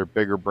I think they're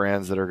bigger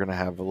brands that are going to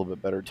have a little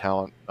bit better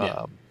talent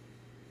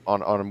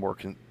on a more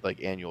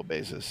annual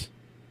basis.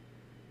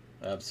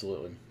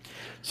 Absolutely.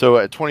 So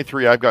at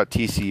 23, I've got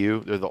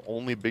TCU. They're the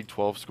only Big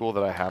 12 school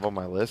that I have on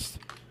my list.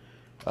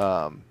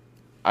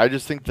 I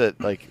just think that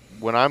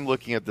when I'm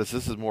looking at this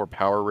is more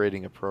power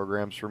rating of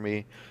programs for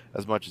me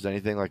as much as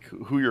anything. Like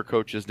who your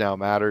coach is now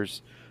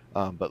matters,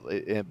 but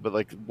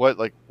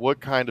what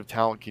kind of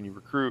talent can you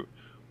recruit?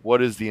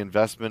 What is the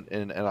investment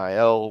in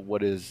NIL?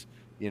 What is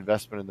the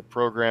investment in the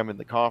program, in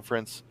the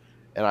conference?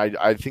 And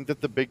I think that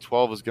the Big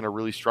 12 is going to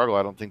really struggle.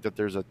 I don't think that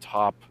there's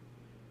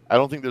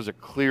a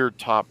clear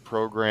top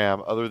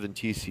program other than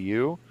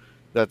TCU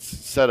that's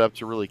set up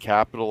to really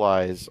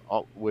capitalize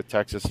with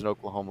Texas and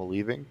Oklahoma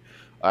leaving.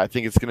 I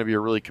think it's going to be a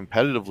really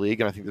competitive league,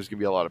 and I think there's going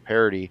to be a lot of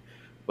parity.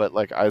 But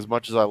as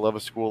much as I love a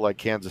school like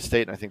Kansas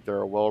State, and I think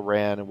they're a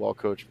well-ran and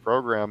well-coached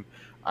program,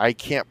 I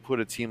can't put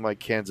a team like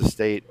Kansas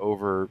State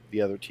over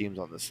the other teams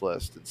on this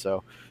list. And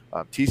so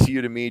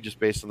TCU to me, just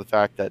based on the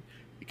fact that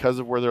because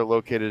of where they're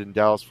located in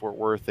Dallas-Fort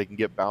Worth, they can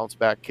get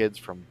bounce-back kids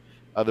from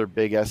other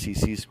big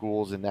SEC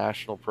schools and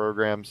national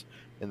programs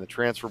in the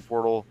transfer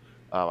portal.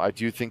 I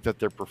do think that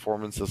their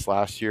performance this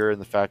last year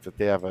and the fact that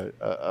they have an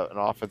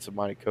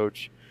offensive-minded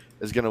coach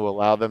is going to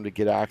allow them to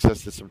get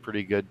access to some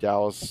pretty good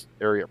Dallas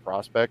area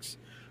prospects.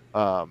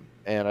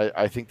 And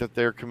I think that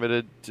they're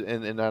committed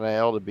in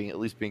NIL to at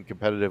least being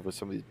competitive with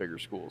some of these bigger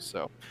schools.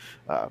 So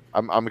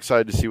I'm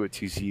excited to see what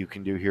TCU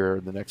can do here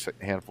in the next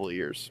handful of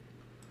years.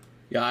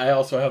 Yeah, I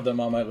also have them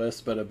on my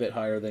list, but a bit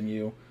higher than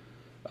you.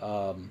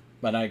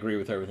 And I agree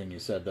with everything you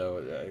said,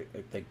 though.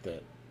 I think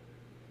that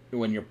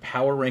when you're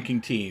power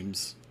ranking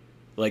teams,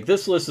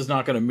 this list is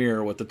not going to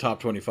mirror what the top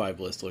 25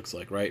 list looks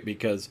like, right?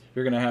 Because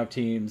you're going to have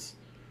teams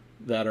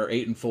that are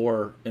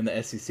 8-4 in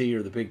the SEC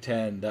or the Big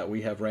Ten that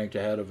we have ranked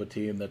ahead of a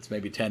team that's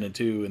maybe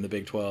 10-2 in the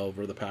Big 12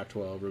 or the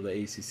Pac-12 or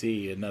the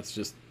ACC, and that's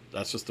just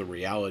the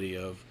reality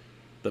of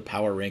the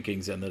power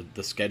rankings and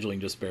the scheduling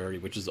disparity,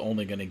 which is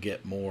only going to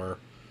get more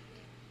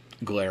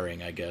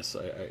glaring, I guess,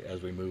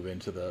 as we move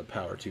into the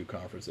Power 2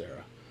 conference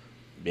era.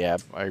 Yeah,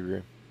 I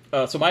agree.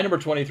 So my number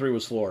 23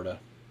 was Florida.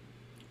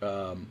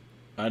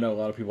 I know a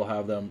lot of people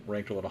have them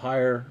ranked a little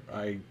higher.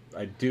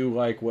 I do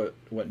like what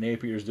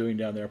Napier's doing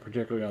down there,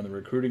 particularly on the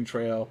recruiting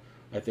trail.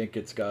 I think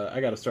I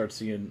got to start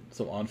seeing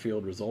some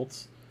on-field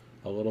results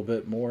a little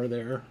bit more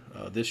there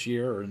this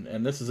year.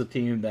 And this is a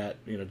team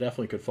that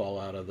definitely could fall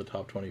out of the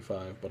top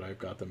 25, but I've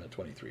got them at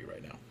 23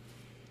 right now.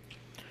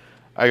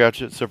 I got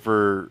you. So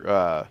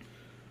for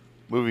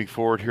moving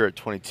forward here at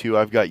 22,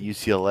 I've got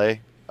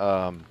UCLA.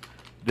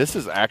 This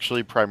is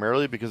actually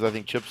primarily because I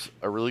think Chip's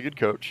a really good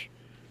coach.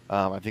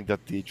 I think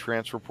that the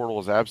transfer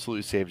portal has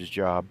absolutely saved his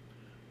job.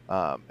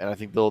 And I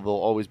think they'll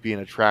always be an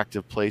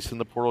attractive place in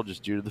the portal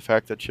just due to the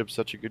fact that Chip's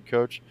such a good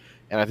coach.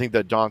 And I think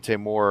that Dante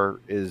Moore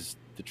is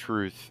the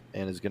truth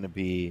and is going to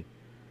be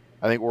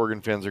 – I think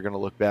Oregon fans are going to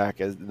look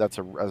back as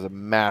a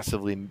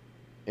massively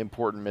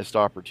important missed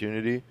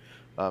opportunity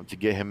to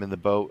get him in the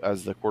boat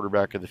as the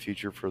quarterback of the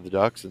future for the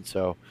Ducks. And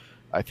so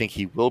I think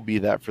he will be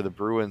that for the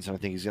Bruins, and I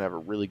think he's going to have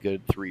a really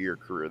good 3-year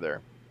career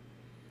there.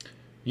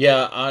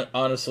 Yeah,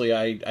 honestly,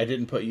 I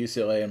didn't put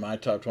UCLA in my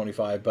top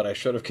 25, but I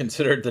should have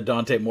considered the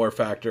Dante Moore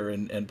factor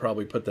and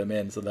probably put them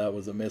in, so that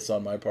was a miss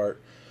on my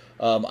part.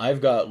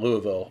 I've got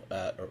Louisville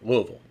at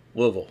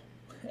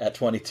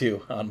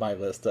 22 on my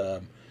list.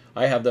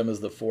 I have them as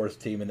the 4th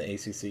team in the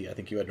ACC. I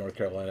think you had North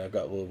Carolina. I've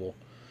got Louisville.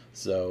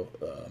 So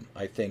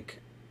I think,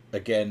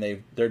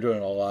 again, they're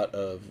doing a lot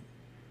of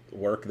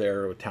work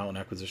there with talent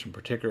acquisition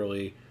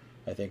particularly.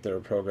 I think they're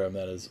a program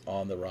that is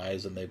on the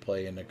rise, and they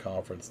play in a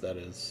conference that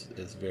is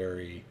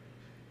very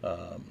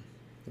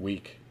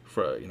weak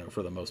for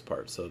the most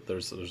part. So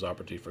there's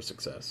opportunity for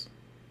success.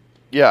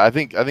 Yeah, I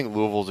think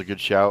Louisville's a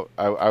good shout.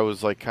 I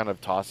was like kind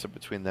of tossed up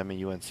between them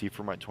and UNC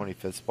for my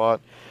 25th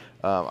spot.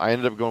 I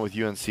ended up going with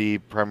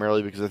UNC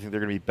primarily because I think they're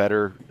going to be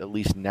better at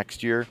least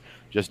next year,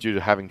 just due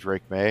to having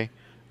Drake May.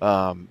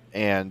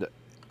 And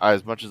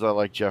as much as I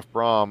like Jeff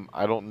Brom,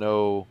 I don't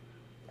know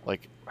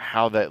like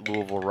how that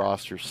Louisville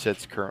roster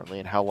sits currently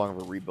and how long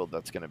of a rebuild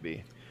that's going to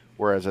be.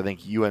 Whereas I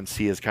think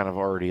UNC is kind of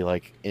already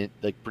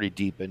pretty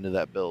deep into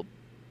that build.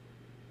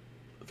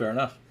 Fair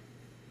enough.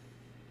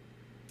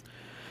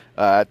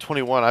 At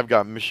 21, I've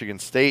got Michigan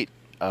State.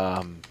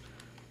 This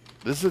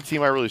is a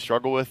team I really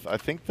struggle with. I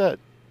think that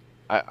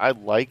I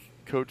like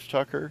Coach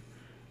Tucker.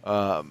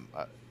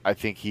 I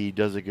think he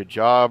does a good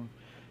job.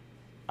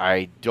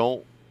 I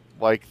don't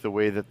like the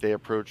way that they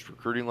approached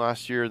recruiting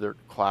last year. Their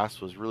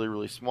class was really,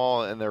 really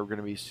small, and they were going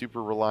to be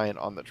super reliant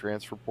on the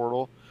transfer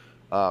portal.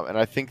 And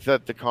I think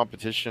that the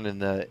competition in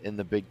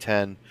the Big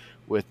Ten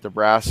with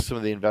Nebraska, some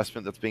of the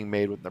investment that's being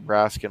made with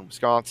Nebraska and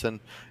Wisconsin,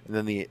 and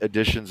then the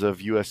additions of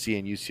USC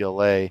and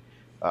UCLA,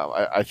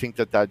 I think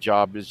that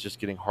job is just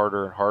getting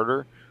harder and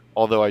harder.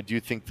 Although I do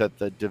think that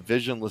the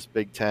divisionless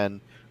Big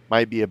Ten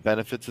might be a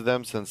benefit to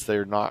them since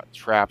they're not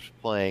trapped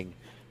playing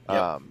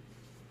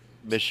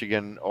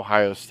Michigan,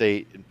 Ohio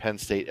State, and Penn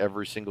State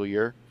every single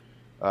year.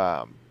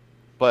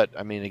 But,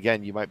 I mean,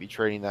 again, you might be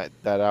trading that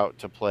out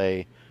to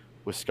play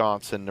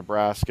Wisconsin,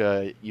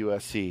 Nebraska,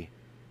 USC.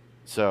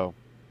 So,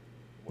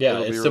 yeah,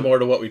 it's similar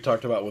to what we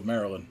talked about with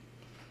Maryland.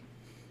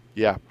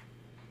 Yeah.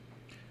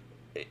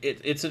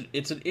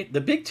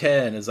 The Big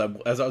Ten, as I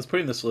was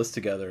putting this list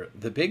together,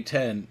 the Big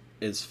Ten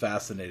is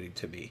fascinating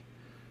to me.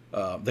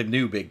 The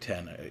new Big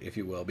Ten, if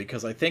you will,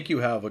 because I think you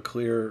have a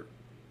clear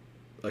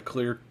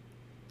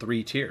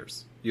 3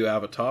 tiers. You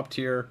have a top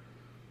tier,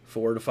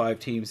 4 to 5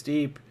 teams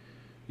deep.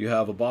 You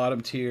have a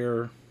bottom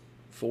tier,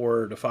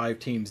 4 to 5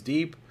 teams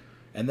deep.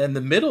 And then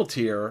the middle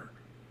tier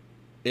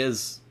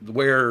is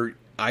where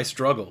I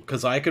struggle,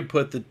 because I could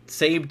put the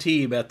same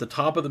team at the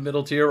top of the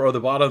middle tier or the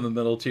bottom of the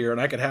middle tier,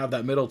 and I could have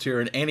that middle tier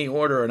in any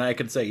order, and I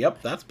could say,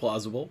 yep, that's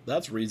plausible,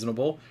 that's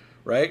reasonable,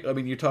 right? I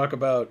mean, you talk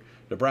about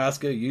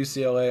Nebraska,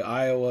 UCLA,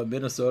 Iowa,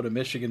 Minnesota,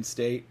 Michigan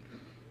State,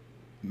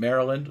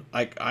 Maryland.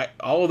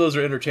 All of those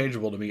are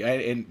interchangeable to me,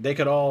 and they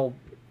could all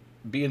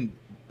be in.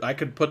 I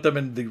could put them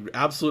in the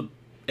absolute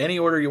any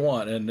order you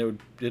want, and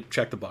it'd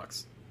check the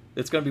box.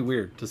 It's going to be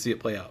weird to see it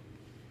play out.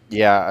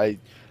 Yeah,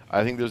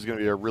 I think there's going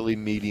to be a really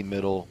meaty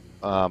middle.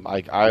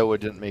 Iowa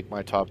didn't make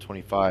my top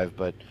 25,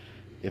 but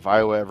if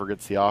Iowa ever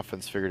gets the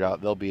offense figured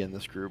out, they'll be in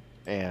this group,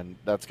 and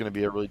that's going to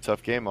be a really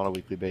tough game on a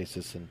weekly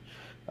basis.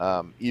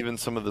 And even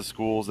some of the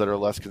schools that are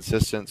less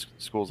consistent,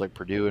 schools like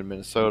Purdue and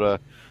Minnesota,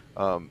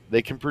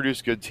 they can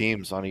produce good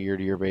teams on a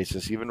year-to-year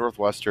basis. Even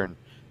Northwestern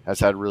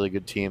has had really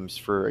good teams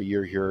for a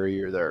year here, a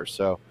year there.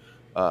 So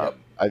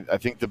I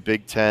think the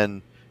Big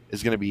Ten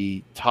is going to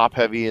be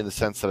top-heavy in the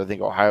sense that I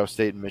think Ohio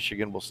State and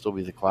Michigan will still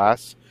be the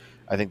class.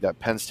 I think that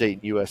Penn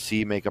State and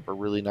USC make up a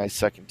really nice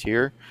second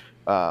tier.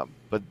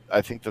 But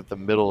I think that the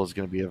middle is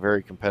going to be a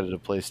very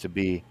competitive place to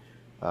be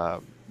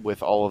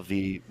with all of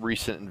the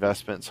recent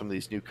investment and some of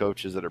these new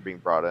coaches that are being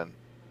brought in.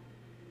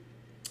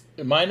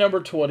 My number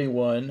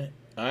 21,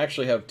 I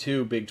actually have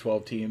 2 Big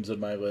 12 teams in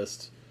my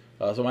list.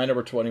 So my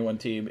number 21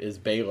 team is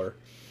Baylor.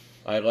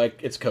 I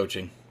like its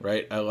coaching,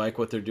 right? I like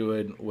what they're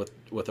doing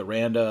with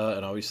Aranda,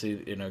 and obviously,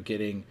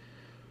 getting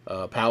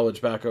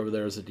Powledge back over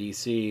there as a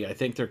DC. I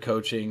think their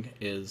coaching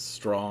is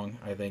strong.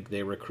 I think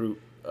they recruit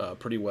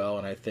pretty well,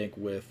 and I think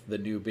with the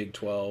new Big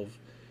 12,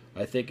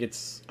 I think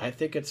it's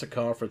a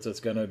conference that's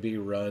going to be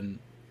run.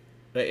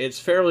 It's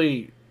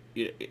fairly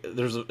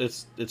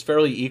it's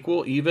fairly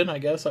even, I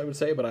guess I would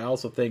say. But I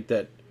also think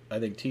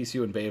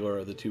TCU and Baylor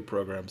are the 2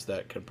 programs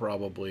that can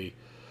probably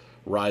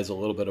rise a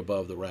little bit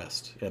above the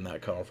rest in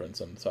that conference,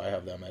 and so I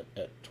have them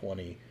at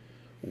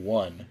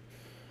 21.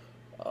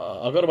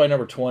 I'll go to my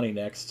number 20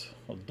 next.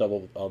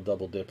 I'll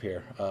double dip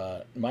here.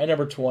 My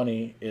number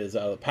 20 is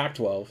out of the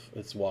Pac-12.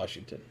 It's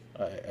Washington.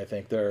 I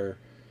think their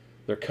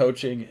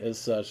coaching is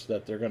such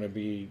that they're going to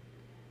be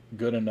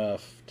good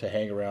enough to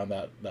hang around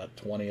that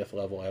 20th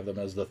level. I have them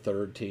as the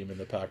 3rd team in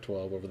the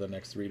Pac-12 over the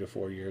next 3 to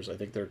 4 years. I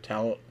think their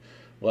talent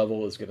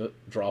level is going to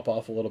drop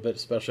off a little bit,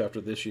 especially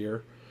after this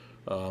year.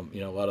 A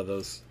lot of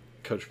those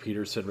Coach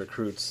Peterson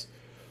recruits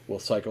will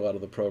cycle out of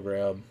the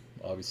program.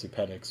 Obviously,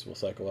 Penix will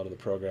cycle out of the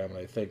program, and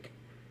I think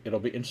it'll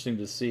be interesting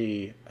to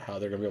see how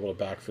they're going to be able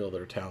to backfill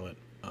their talent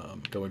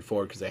going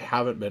forward because they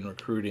haven't been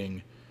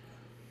recruiting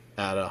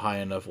at a high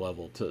enough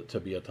level to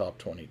be a top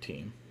 20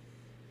 team.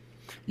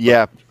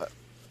 Yeah,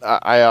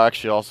 I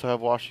actually also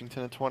have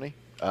Washington at 20.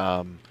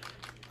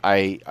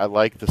 I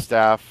like the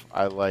staff.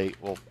 I like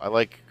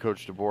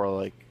Coach DeBoer. I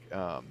like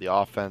the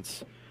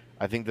offense.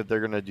 I think that they're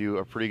going to do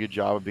a pretty good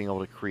job of being able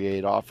to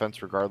create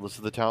offense regardless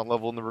of the talent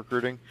level in the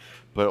recruiting.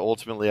 But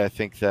ultimately, I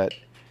think that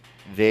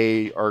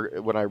they are,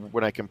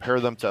 when I compare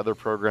them to other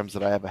programs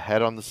that I have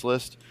ahead on this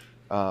list,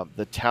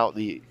 the talent,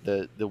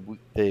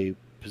 the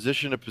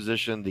position to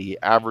position, the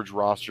average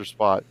roster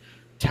spot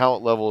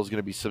talent level is going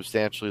to be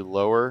substantially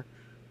lower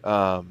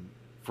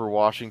for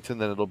Washington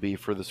than it'll be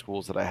for the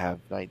schools that I have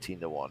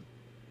 19-1.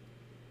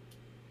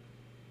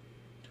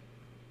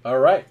 All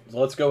right, so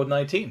let's go with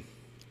 19.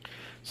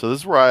 So this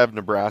is where I have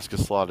Nebraska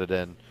slotted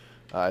in.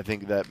 I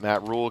think that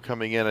Matt Rule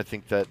coming in, I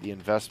think that the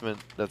investment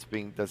that's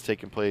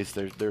taking place,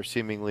 they're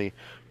seemingly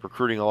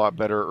recruiting a lot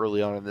better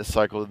early on in this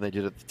cycle than they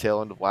did at the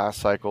tail end of last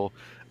cycle.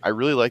 I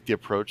really like the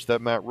approach that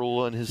Matt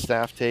Rule and his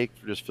staff take,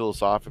 just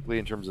philosophically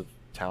in terms of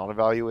talent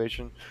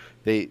evaluation.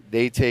 They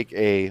take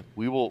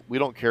we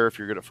don't care if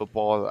you're good at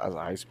football as a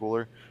high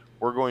schooler.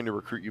 We're going to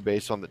recruit you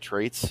based on the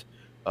traits.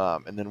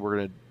 And then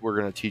we're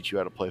gonna teach you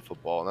how to play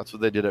football, and that's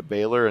what they did at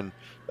Baylor, and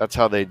that's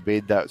how they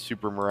made that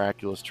super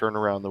miraculous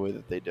turnaround the way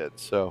that they did.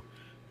 So,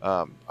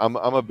 I'm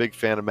a big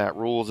fan of Matt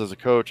Rules as a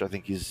coach. I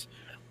think he's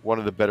one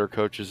of the better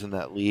coaches in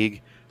that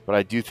league, but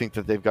I do think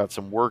that they've got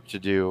some work to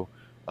do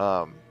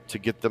to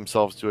get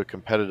themselves to a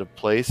competitive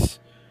place,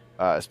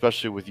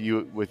 especially with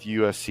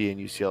USC and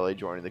UCLA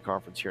joining the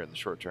conference here in the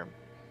short term.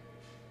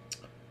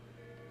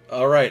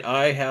 All right,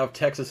 I have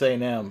Texas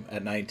A&M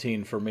at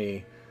 19 for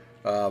me.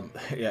 I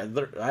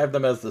have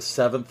them as the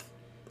 7th,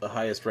 the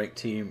highest ranked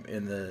team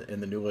in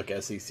the new look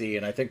SEC,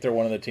 and I think they're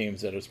one of the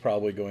teams that is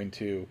probably going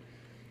to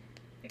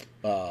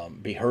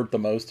be hurt the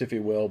most, if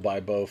you will, by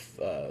both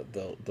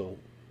the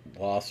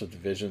loss of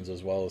divisions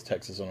as well as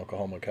Texas and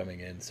Oklahoma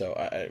coming in. So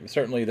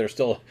certainly they're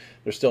still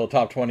a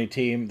top 20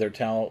 team. Their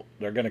talent,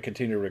 they're going to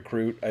continue to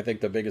recruit. I think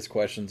the biggest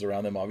questions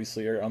around them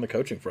obviously are on the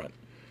coaching front.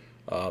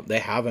 They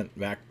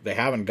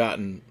haven't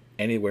gotten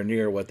anywhere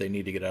near what they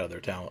need to get out of their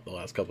talent the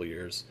last couple of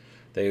years.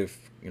 They've,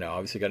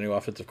 obviously got a new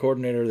offensive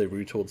coordinator. They've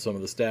retooled some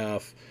of the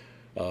staff.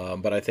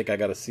 But I think I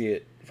got to see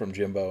it from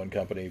Jimbo and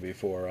company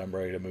before I'm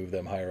ready to move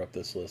them higher up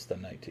this list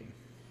than 19.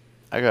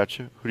 I got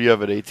you. Who do you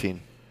have at 18?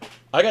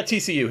 I got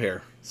TCU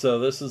here. So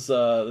this is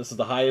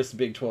the highest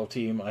Big 12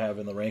 team I have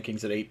in the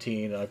rankings at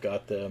 18. I've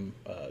got them,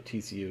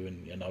 TCU,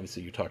 and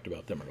obviously you talked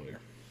about them earlier.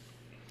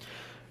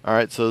 All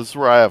right, so this is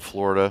where I have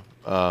Florida.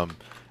 And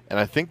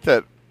I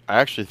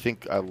actually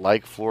think I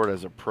like Florida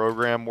as a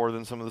program more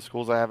than some of the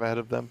schools I have ahead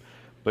of them.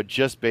 But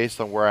just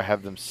based on where I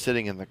have them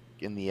sitting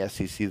in the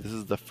SEC, this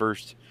is the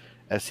first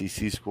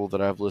SEC school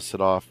that I've listed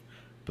off.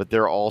 But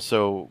they're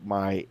also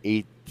my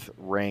 9th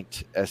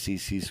ranked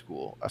SEC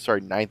school.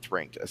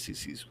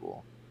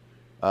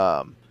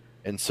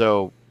 And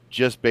so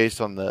just based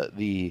on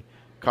the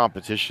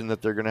competition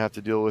that they're going to have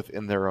to deal with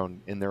in their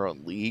own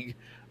league,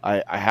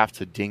 I have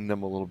to ding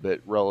them a little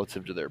bit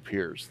relative to their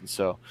peers. And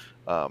so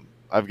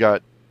I've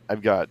got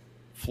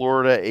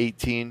Florida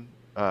 18.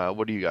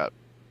 What do you got?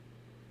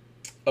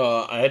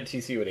 I had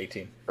TCU at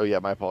 18. Oh yeah,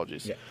 my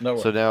apologies. Yeah, no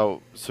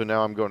worries. So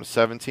now I'm going to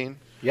 17.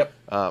 Yep.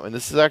 And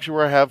this is actually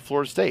where I have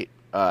Florida State.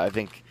 I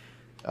think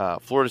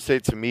Florida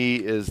State to me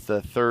is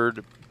the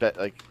third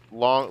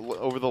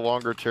over the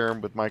longer term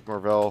with Mike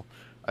Norvell.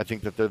 I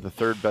think that they're the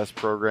third best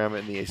program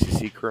in the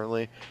ACC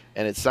currently,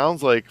 and it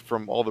sounds like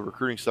from all the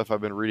recruiting stuff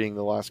I've been reading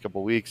the last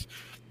couple of weeks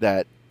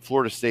that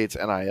Florida State's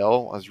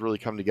NIL has really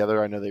come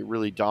together. I know they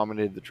really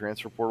dominated the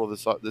transfer portal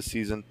this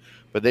season,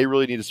 but they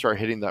really need to start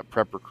hitting that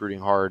prep recruiting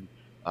hard.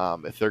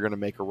 If they're going to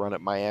make a run at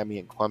Miami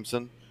and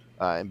Clemson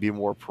and be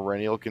more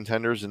perennial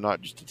contenders and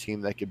not just a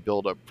team that could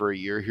build up for a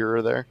year here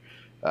or there.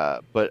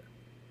 But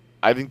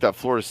I think that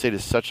Florida State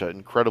is such an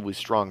incredibly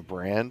strong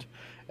brand,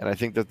 and I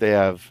think that they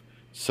have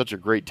such a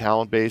great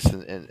talent base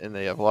and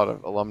they have a lot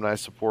of alumni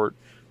support.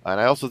 And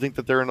I also think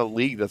that they're in a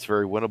league that's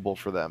very winnable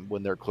for them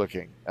when they're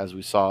clicking, as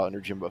we saw under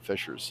Jimbo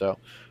Fisher. So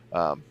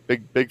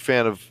big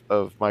fan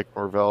of Mike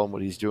Norvell and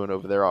what he's doing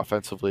over there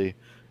offensively.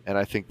 And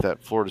I think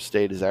that Florida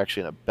State is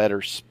actually in a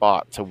better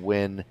spot to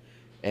win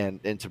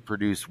and to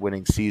produce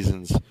winning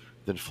seasons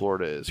than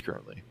Florida is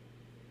currently.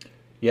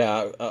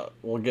 Yeah,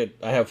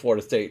 I have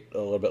Florida State a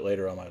little bit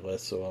later on my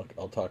list, so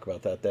I'll talk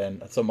about that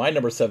then. So my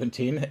number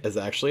 17 is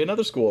actually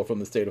another school from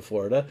the state of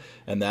Florida,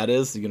 and that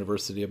is the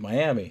University of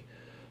Miami.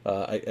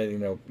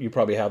 You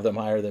probably have them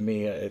higher than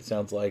me, it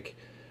sounds like,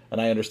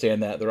 and I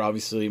understand that. They're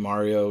obviously,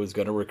 Mario is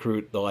going to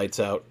recruit the lights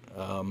out.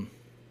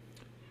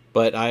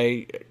 But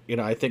I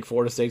think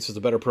Florida State's is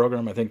a better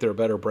program. I think they're a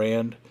better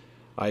brand.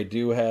 I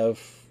do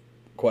have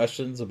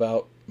questions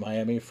about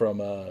Miami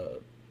from a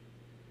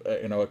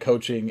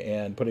coaching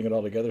and putting it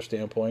all together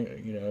standpoint.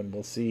 And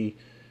we'll see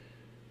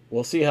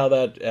how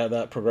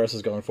that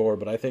progresses going forward.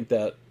 But I think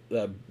that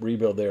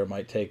rebuild there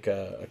might take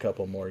a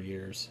couple more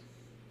years.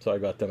 So I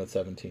got them at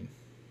 17.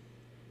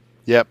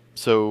 Yep.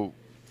 So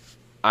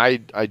I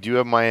do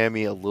have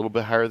Miami a little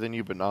bit higher than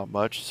you, but not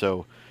much.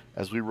 So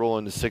as we roll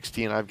into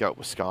 16, I've got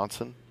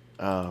Wisconsin.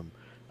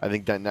 I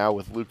think that now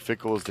with Luke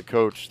Fickell as the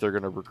coach, they're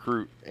going to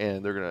recruit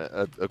and they're going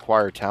to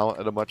acquire talent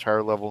at a much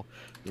higher level.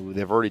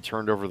 They've already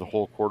turned over the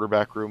whole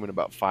quarterback room in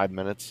about 5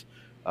 minutes.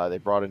 They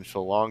brought in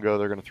Phil Longo.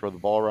 They're going to throw the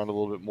ball around a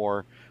little bit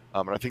more,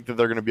 and I think that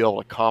they're going to be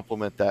able to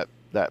complement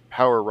that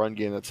power run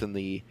game that's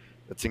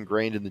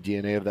ingrained in the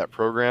DNA of that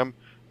program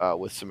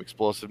with some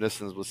explosiveness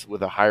and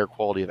with a higher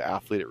quality of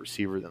athlete at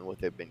receiver than what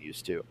they've been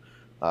used to.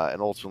 And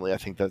ultimately, I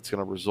think that's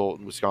going to result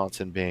in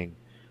Wisconsin being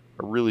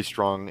a really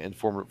strong and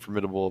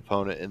formidable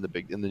opponent in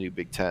the new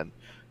Big Ten.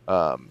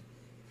 Who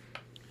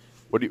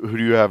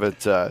do you have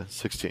at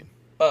 16?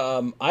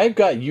 I've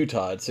got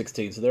Utah at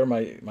 16, so they're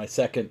my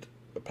second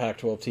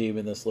Pac-12 team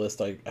in this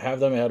list. I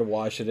have them ahead of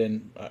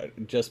Washington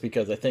just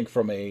because I think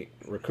from a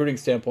recruiting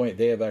standpoint,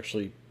 they have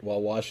actually,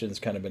 while Washington's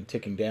kind of been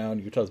ticking down,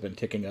 Utah's been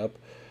ticking up.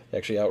 They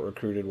actually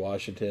out-recruited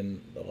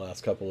Washington the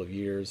last couple of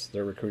years.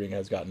 Their recruiting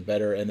has gotten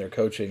better, and their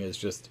coaching is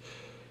just...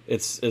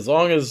 It's as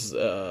long as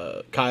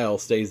Kyle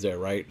stays there,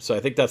 right? So I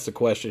think that's the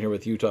question here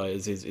with Utah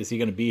is he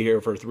going to be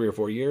here for 3 or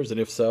 4 years? And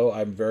if so,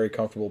 I'm very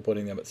comfortable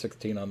putting them at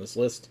 16 on this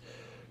list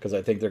because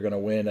I think they're going to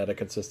win at a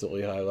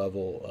consistently high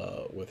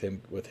level with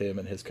him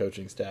and his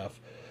coaching staff.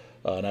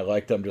 And I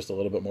like them just a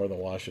little bit more than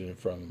Washington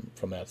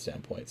from that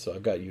standpoint. So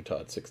I've got Utah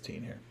at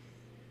 16 here.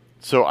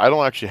 So I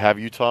don't actually have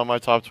Utah in my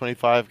top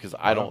 25 because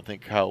I don't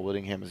think Kyle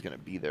Whittingham is going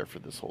to be there for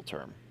this whole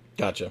term.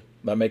 Gotcha.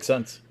 That makes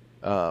sense.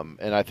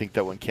 And I think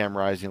that when Cam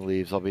Rising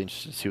leaves, I'll be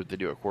interested to see what they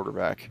do at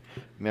quarterback.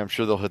 I mean, I'm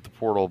sure they'll hit the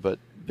portal, but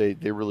they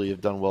really have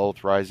done well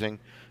with Rising.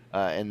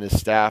 And this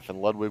staff, and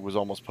Ludwig was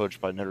almost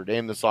poached by Notre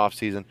Dame this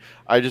offseason.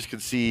 I just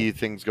could see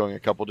things going a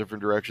couple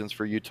different directions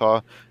for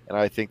Utah. And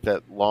I think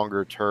that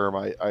longer term,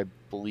 I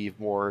believe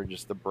more in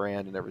just the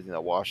brand and everything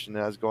that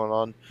Washington has going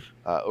on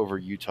over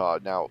Utah.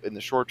 Now, in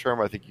the short term,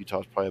 I think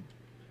Utah's probably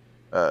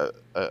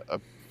a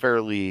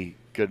fairly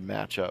good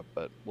matchup,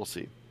 but we'll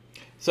see.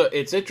 So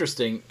it's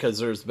interesting because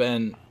there's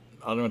been,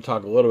 I'm going to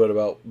talk a little bit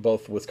about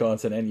both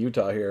Wisconsin and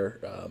Utah here.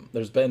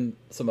 There's been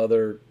some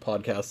other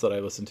podcasts that I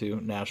listen to,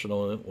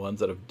 national ones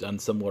that have done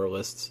similar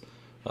lists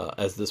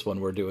as this one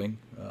we're doing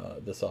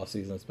this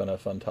offseason. It's been a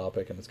fun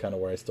topic, and it's kind of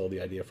where I stole the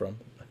idea from.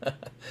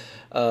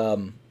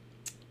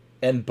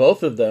 And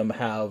both of them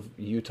have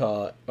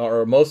Utah,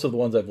 or most of the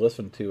ones I've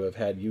listened to have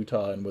had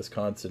Utah and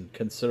Wisconsin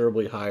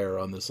considerably higher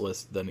on this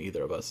list than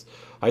either of us.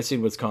 I've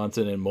seen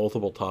Wisconsin in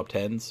multiple top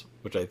 10s,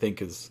 which I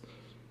think is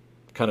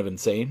kind of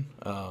insane.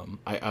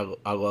 I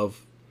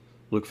love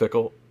Luke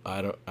Fickell.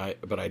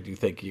 But I do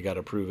think you got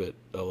to prove it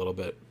a little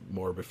bit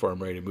more before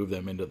I'm ready to move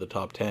them into the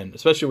top 10,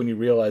 especially when you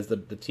realize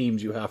that the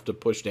teams you have to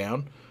push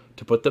down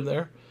to put them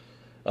there.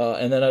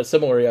 And then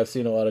similarly, I've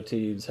seen a lot of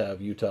teams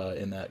have Utah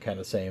in that kind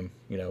of same,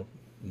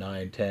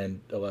 9,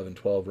 10, 11,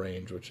 12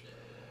 range, which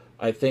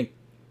I think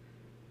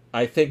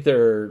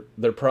they're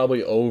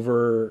probably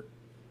over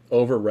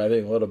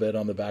revving a little bit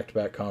on the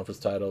back-to-back conference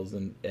titles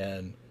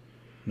and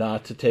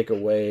not to take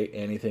away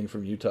anything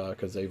from Utah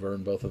because they've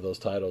earned both of those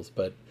titles,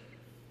 but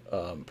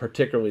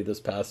particularly this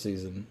past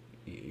season,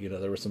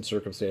 there were some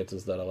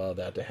circumstances that allowed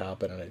that to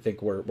happen, and I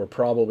think we're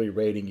probably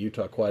rating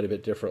Utah quite a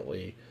bit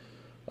differently.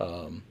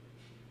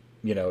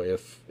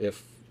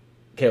 If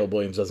Caleb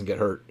Williams doesn't get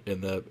hurt in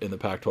the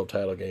Pac-12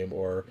 title game,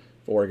 or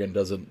if Oregon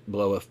doesn't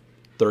blow a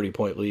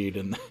 30-point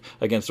lead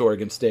against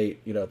Oregon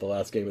State, at the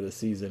last game of the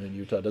season, and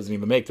Utah doesn't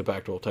even make the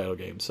Pac-12 title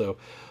game. So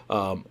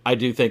I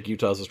do think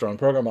Utah's a strong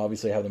program.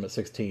 Obviously, I have them at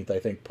 16th. I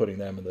think putting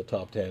them in the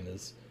top 10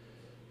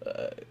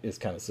 is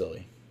kind of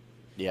silly.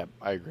 Yeah,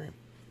 I agree.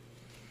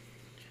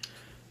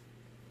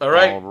 All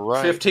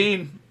right.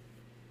 15.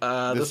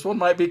 This one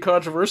might be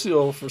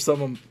controversial for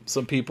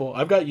some people.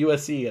 I've got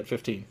USC at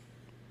 15.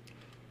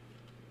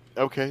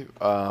 Okay.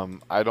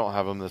 I don't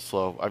have them this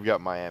low. I've got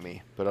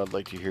Miami, but I'd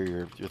like to hear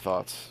your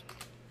thoughts.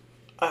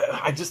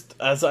 I just,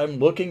 as I'm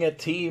looking at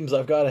teams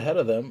I've got ahead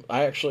of them,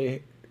 I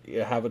actually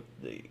have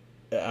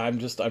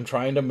I'm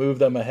trying to move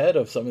them ahead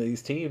of some of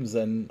these teams,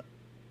 and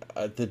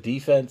the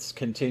defense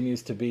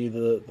continues to be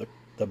the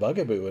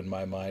bugaboo in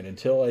my mind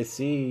until I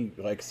see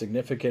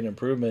significant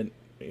improvement,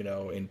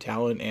 in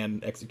talent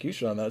and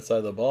execution on that side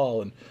of the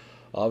ball. And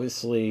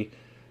obviously,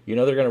 they're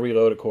going to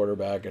reload at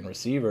quarterback and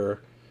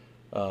receiver,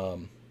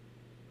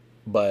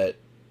 but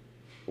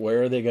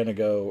where are they going to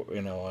go,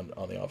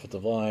 on the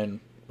offensive line,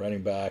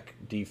 running back,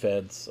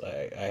 defense?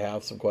 I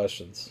have some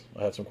questions.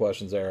 I have some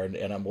questions there, and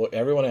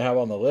everyone I have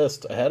on the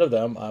list ahead of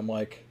them, I'm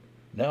like,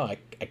 no, I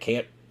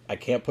can't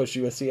push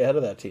USC ahead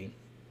of that team.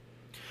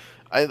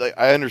 I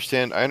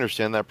understand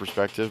that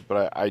perspective,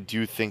 but I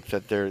do think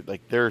that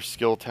their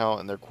skill talent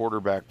and their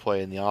quarterback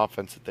play and the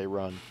offense that they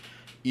run,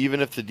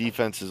 even if the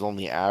defense is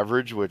only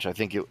average, which I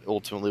think it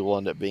ultimately will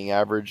end up being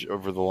average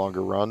over the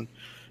longer run,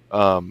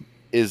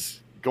 is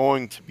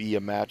going to be a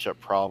matchup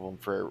problem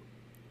for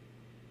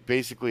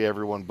basically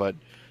everyone but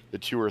the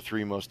 2 or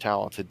 3 most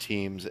talented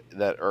teams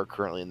that are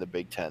currently in the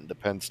Big Ten, the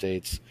Penn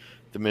States,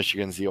 the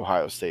Michigans, the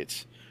Ohio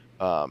States.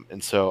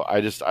 And so I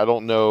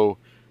don't know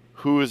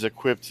who is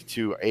equipped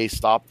to A,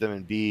 stop them,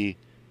 and B,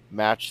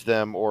 match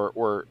them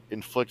or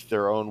inflict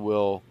their own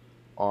will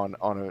on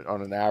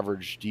an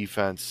average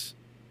defense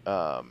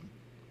on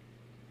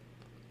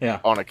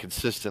a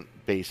consistent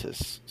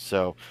basis.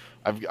 So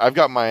I've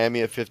got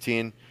Miami at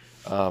 15.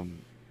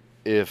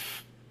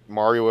 If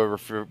Mario ever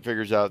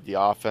figures out the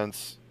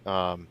offense,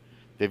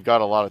 they've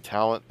got a lot of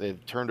talent.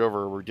 They've turned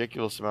over a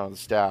ridiculous amount of the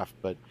staff,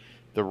 but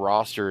the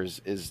roster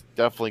is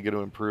definitely going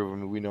to improve. I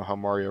mean, we know how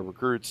Mario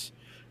recruits.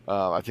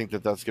 I think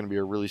that's going to be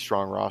a really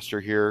strong roster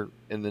here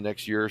in the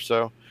next year or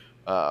so.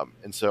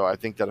 And so I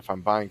think that if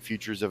I'm buying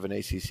futures of an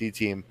ACC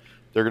team,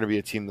 they're going to be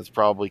a team that's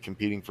probably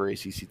competing for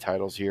ACC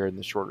titles here in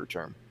the shorter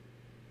term.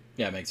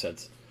 Yeah, it makes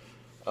sense.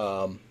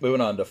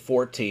 Moving on to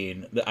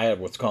 14, I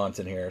have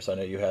Wisconsin here, so I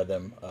know you had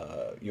them.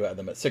 You had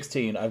them at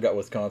 16. I've got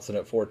Wisconsin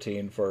at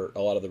 14 for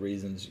a lot of the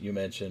reasons you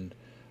mentioned,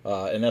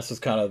 and this is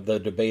kind of the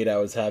debate I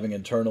was having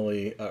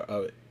internally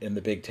in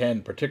the Big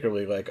Ten,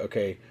 particularly like,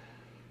 okay,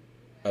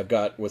 I've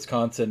got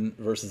Wisconsin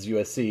versus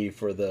USC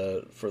for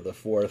the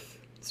fourth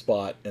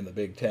spot in the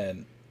Big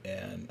Ten,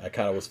 and I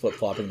kind of was flip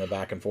flopping them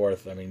back and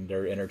forth. I mean,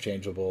 they're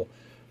interchangeable.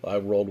 I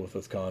rolled with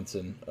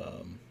Wisconsin.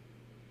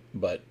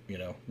 But, you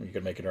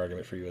could make an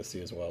argument for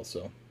USC as well,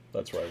 so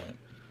that's where I went.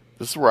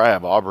 This is where I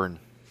have Auburn.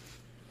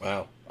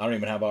 Wow. I don't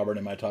even have Auburn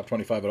in my top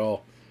 25 at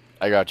all.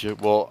 I got you.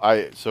 Well,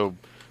 so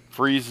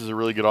Freeze is a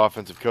really good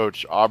offensive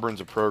coach.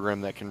 Auburn's a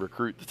program that can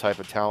recruit the type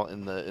of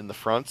talent in the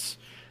fronts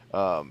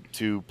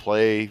to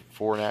play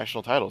for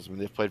national titles. I mean,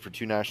 they've played for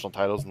 2 national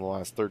titles in the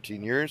last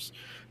 13 years.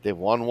 They've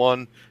won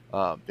one.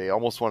 They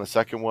almost won a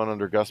second one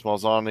under Gus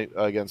Malzahn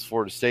against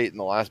Florida State in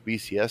the last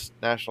BCS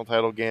national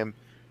title game.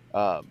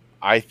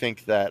 I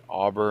think that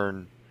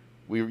Auburn,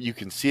 you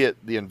can see it,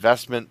 the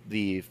investment,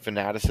 the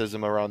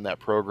fanaticism around that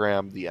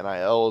program, the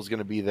NIL is going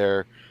to be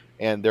there,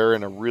 and they're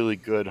in a really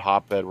good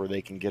hotbed where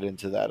they can get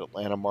into that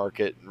Atlanta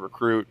market and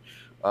recruit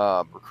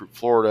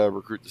Florida,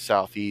 recruit the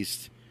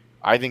Southeast.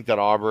 I think that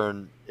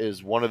Auburn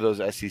is one of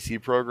those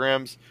SEC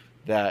programs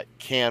that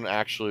can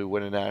actually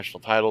win a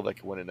national title, that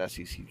can win an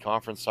SEC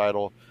conference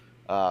title,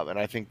 and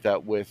I think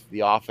that with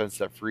the offense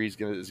that Freeze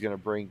is going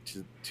to bring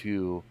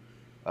to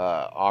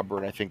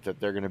Auburn, I think that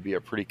they're going to be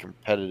a pretty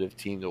competitive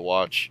team to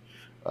watch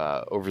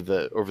over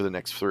the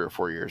next 3 or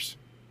 4 years.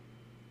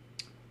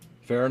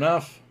 Fair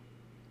enough.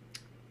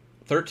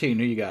 13,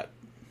 who you got?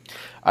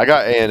 I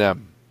got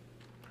A&M.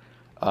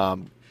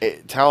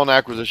 Talent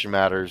acquisition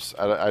matters.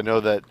 I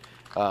know that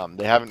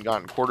they haven't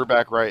gotten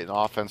quarterback right and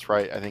offense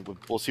right. I think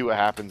we'll see what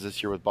happens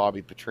this year with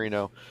Bobby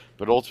Petrino.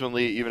 But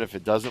ultimately, even if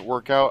it doesn't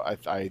work out,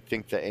 I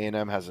think that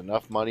A&M has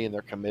enough money and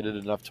they're committed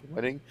enough to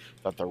winning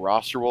that the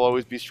roster will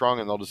always be strong,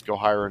 and they'll just go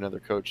hire another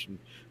coach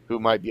who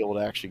might be able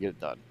to actually get it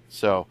done.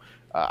 So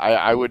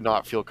I would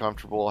not feel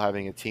comfortable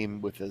having a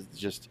team with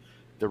just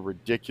the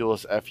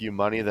ridiculous FU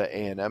money that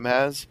A&M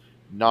has,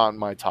 not in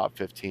my top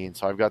 15.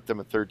 So I've got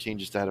them at 13,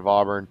 just ahead of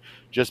Auburn,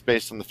 just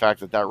based on the fact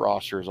that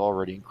roster is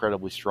already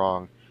incredibly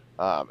strong,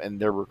 and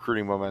their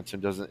recruiting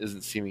momentum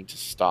isn't seeming to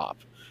stop.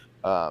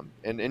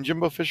 And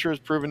Jimbo Fisher has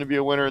proven to be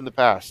a winner in the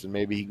past, and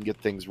maybe he can get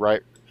things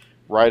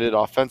righted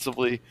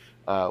offensively.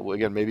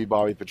 Again, maybe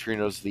Bobby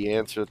Petrino's the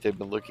answer that they've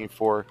been looking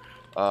for,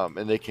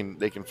 and they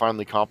can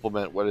finally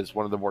complement what is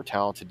one of the more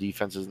talented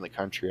defenses in the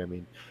country. I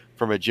mean,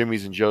 from a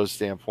Jimmy's and Joe's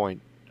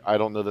standpoint, I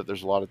don't know that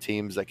there's a lot of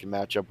teams that can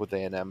match up with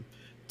A&M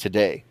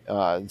today.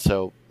 And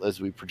so as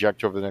we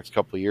project over the next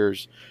couple of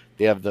years,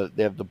 they have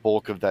the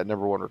bulk of that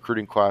number 1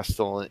 recruiting class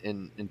still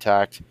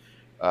intact.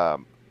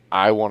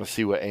 I want to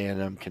see what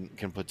A&M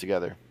can put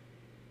together.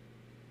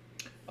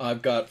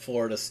 I've got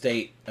Florida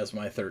State as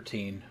my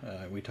 13.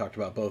 We talked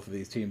about both of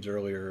these teams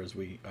earlier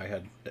I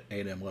had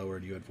A&M lower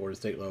and you had Florida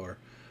State lower.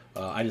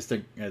 I just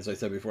think, as I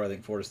said before, I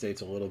think Florida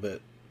State's a little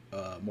bit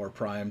more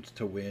primed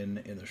to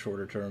win in the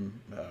shorter term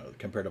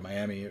compared to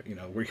Miami.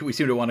 We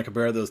seem to want to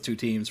compare those two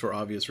teams for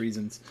obvious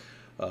reasons,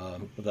 but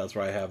that's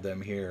where I have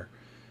them here.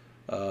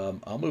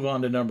 I'll move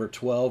on to number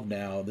 12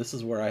 now. This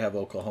is where I have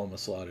Oklahoma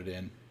slotted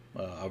in.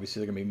 Obviously,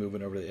 they're going to be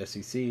moving over to the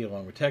SEC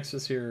along with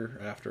Texas here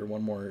after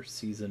one more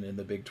season in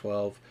the Big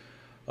 12.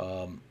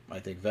 I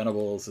think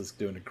Venables is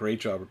doing a great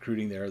job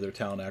recruiting there. Their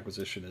talent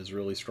acquisition is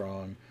really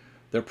strong.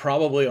 They're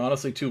probably,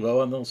 honestly, too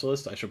low on this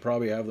list. I should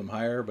probably have them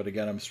higher, but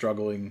again, I'm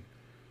struggling.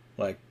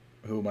 Like,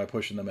 who am I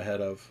pushing them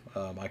ahead of?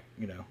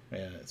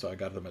 And so I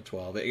got them at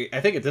 12. I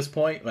think at this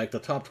point, like the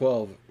top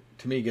 12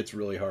 to me gets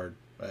really hard.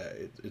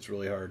 It's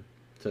really hard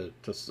to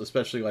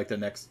especially like the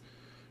next,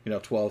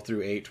 12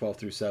 through 8, 12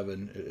 through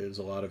 7 is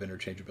a lot of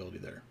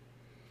interchangeability there.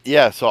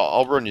 Yeah, so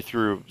I'll run you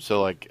through.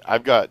 So like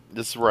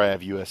this is where I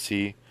have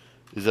USC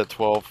is at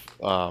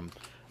 12.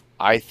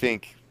 I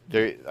think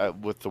they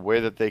with the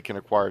way that they can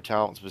acquire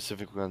talent,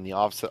 specifically on the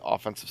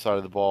offensive side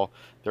of the ball,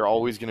 they're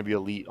always going to be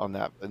elite in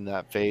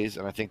that phase.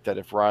 And I think that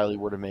if Riley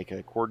were to make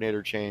a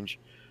coordinator change,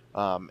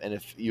 and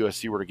if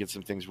USC were to get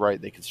some things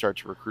right, they could start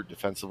to recruit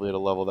defensively at a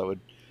level that would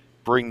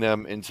bring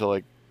them into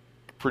like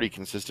pretty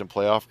consistent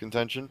playoff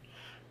contention.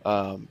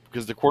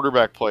 Because the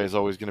quarterback play is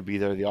always going to be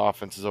there, the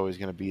offense is always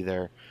going to be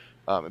there.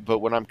 But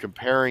when I'm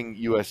comparing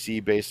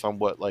USC based on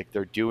what like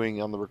they're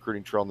doing on the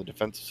recruiting trail on the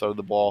defensive side of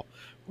the ball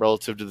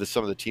relative to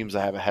some of the teams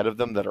I have ahead of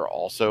them that are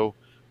also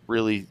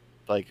really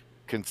like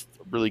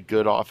really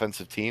good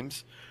offensive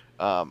teams,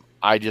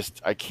 I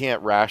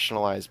can't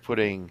rationalize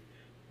putting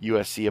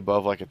USC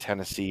above like a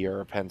Tennessee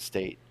or a Penn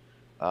State.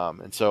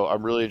 And so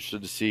I'm really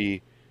interested to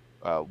see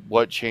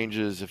what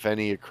changes, if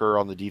any, occur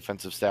on the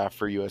defensive staff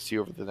for USC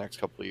over the next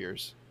couple of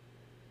years.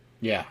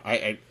 Yeah,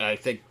 I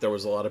think there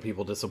was a lot of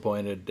people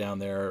disappointed down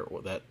there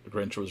that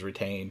Grinch was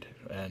retained,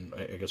 and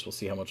I guess we'll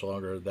see how much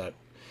longer that.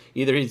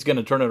 Either he's going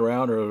to turn it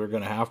around, or they're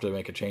going to have to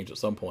make a change at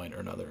some point or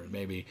another. And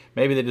maybe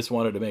they just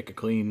wanted to make a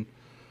clean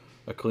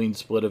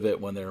split of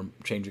it when they're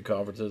changing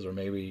conferences, or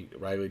maybe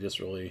Riley just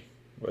really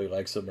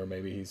likes him, or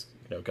maybe he's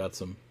got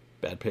some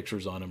bad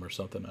pictures on him or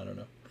something. I don't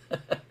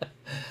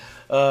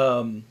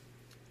know.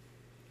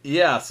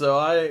 Yeah. So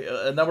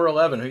at number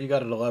 11, who you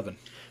got at 11?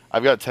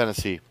 I've got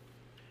Tennessee.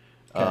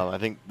 Okay. I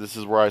think this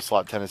is where I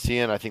slot Tennessee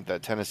in. I think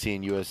that Tennessee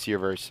and USC are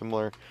very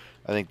similar.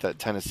 I think that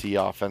Tennessee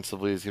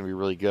offensively is going to be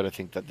really good. I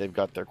think that they've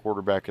got their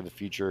quarterback of the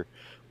future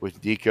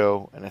with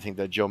Nico, and I think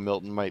that Joe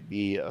Milton might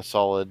be a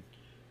solid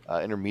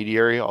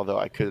intermediary, although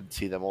I could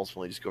see them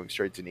ultimately just going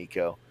straight to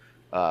Nico.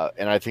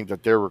 And I think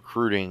that they're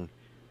recruiting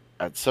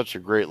at such a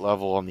great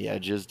level on the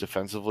edges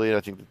defensively. And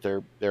I think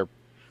that they're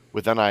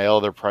with NIL,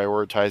 they're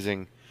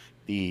prioritizing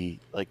the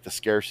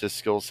scarcest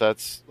skill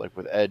sets, like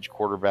with edge,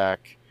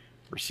 quarterback,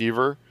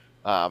 receiver.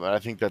 And I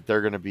think that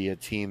they're going to be a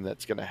team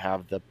that's going to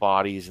have the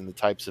bodies and the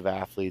types of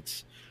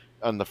athletes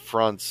on the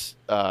fronts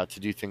to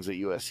do things that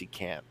USC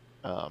can't.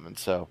 And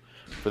so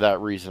for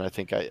that reason, I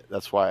think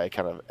that's why I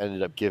kind of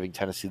ended up giving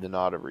Tennessee the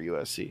nod over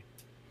USC.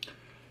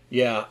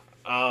 Yeah,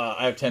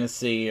 I have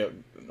Tennessee a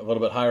little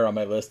bit higher on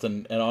my list.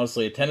 And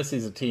honestly,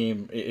 Tennessee's a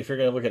team, if you're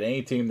going to look at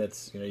any team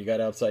that's, you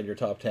got outside your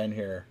top 10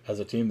 here, as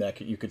a team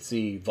that you could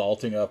see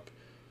vaulting up,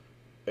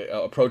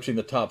 approaching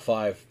the top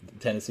 5,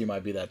 Tennessee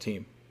might be that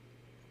team.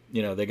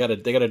 They got to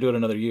do it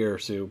another year or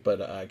two,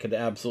 but I could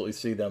absolutely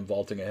see them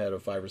vaulting ahead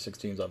of 5 or 6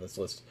 teams on this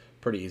list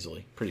pretty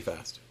easily, pretty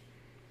fast.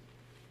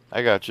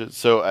 I got you.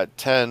 So at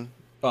 10,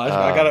 I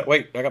got it.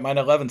 Wait, I got mine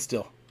 11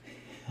 still.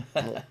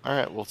 All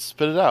right, well,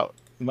 spit it out.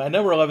 My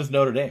number 11 is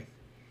Notre Dame.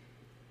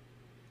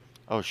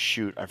 Oh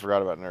shoot, I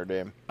forgot about Notre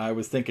Dame. I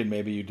was thinking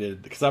maybe you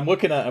did, because I'm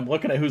looking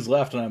at who's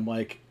left, and I'm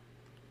like,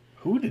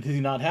 who did he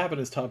not have in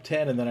his top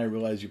 10? And then I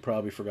realized you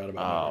probably forgot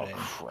about Notre Dame.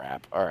 Oh,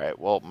 crap. All right.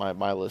 Well,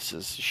 my list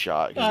is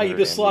shot. You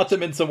just slot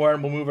them in somewhere,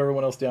 and we'll move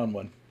everyone else down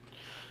one.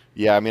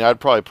 Yeah, I mean, I'd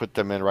probably put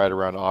them in right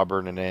around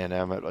Auburn and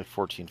A&M at like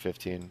 14,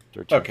 15,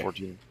 13, okay.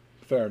 14.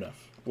 Fair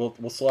enough.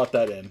 We'll slot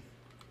that in.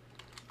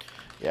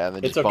 Yeah, and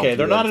then it's okay.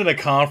 They're not in a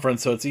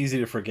conference, so it's easy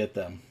to forget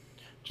them.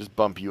 Just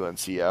bump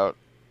UNC out.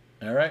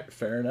 All right.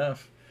 Fair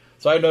enough.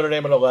 So I have Notre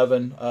Dame at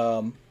 11.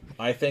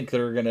 I think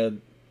they're going to...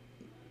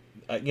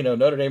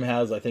 Notre Dame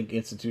has, I think,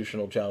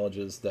 institutional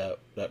challenges that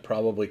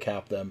probably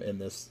cap them in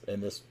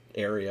this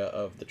area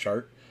of the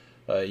chart.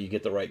 You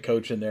get the right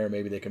coach in there,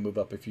 maybe they can move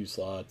up a few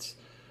slots.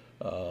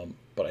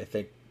 But I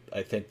think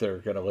they're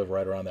going to live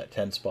right around that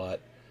 10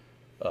 spot.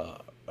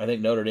 I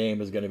think Notre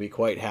Dame is going to be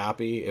quite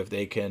happy if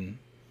they can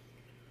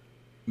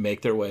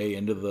make their way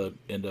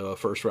into a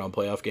first round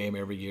playoff game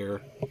every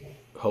year,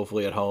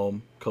 hopefully at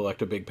home,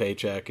 collect a big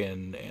paycheck,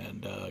 and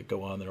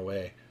go on their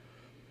way.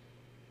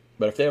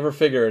 But if they ever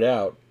figure it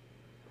out,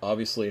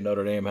 obviously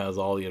Notre Dame has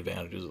all the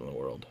advantages in the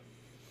world.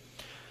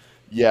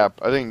 Yeah,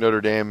 I think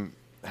Notre Dame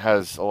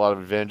has a lot of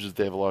advantages.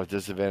 They have a lot of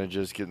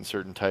disadvantages. Getting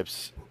certain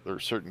types or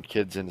certain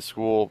kids into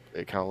school,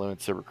 it kind of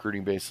limits their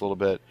recruiting base a little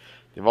bit.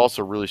 They've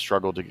also really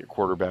struggled to get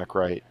quarterback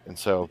right. And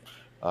so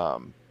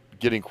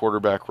getting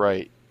quarterback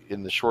right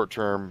in the short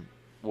term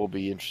will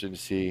be interesting to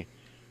see.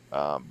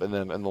 And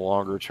then in the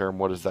longer term,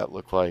 what does that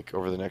look like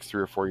over the next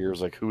 3 or 4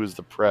 years? Like, who is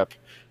the prep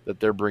that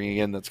they're bringing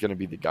in that's going to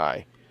be the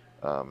guy?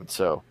 And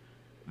so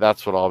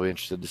that's what I'll be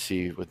interested to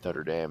see with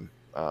Notre Dame,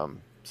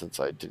 since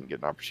I didn't get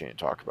an opportunity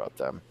to talk about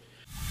them.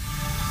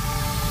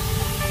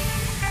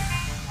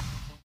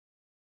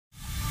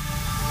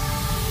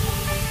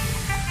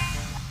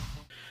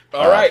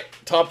 All right,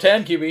 top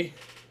 10, QB.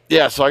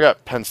 Yeah, so I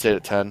got Penn State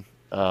at 10.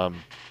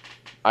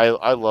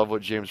 I love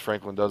what James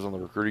Franklin does on the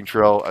recruiting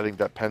trail. I think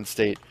that Penn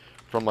State,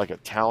 from like a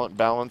talent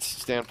balance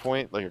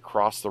standpoint, like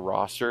across the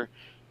roster,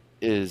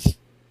 is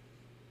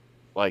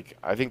like,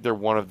 I think they're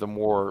one of the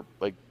more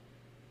like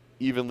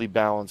evenly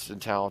balanced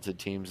and talented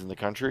teams in the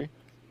country.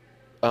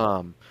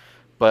 But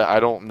I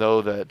don't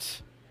know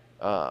that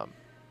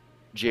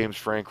James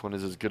Franklin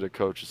is as good a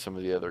coach as some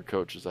of the other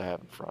coaches I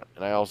have in front.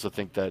 And I also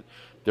think that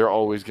they're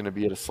always going to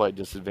be at a slight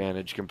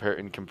disadvantage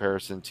in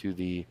comparison to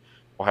the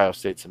Ohio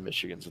States and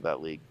Michigans of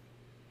that league.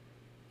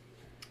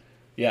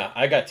 Yeah,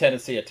 I got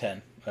Tennessee at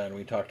 10, and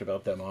we talked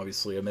about them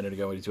obviously a minute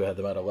ago. We had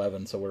them at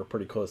 11, so we're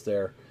pretty close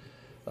there.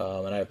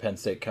 And I have Penn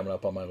State coming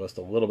up on my list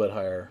a little bit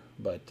higher,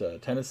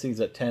 but Tennessee's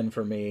at 10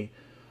 for me.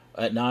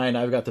 At 9,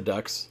 I've got the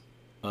Ducks.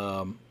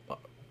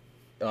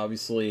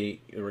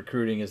 Obviously,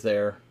 recruiting is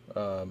there.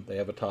 They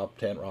have a top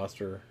 10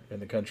 roster in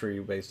the country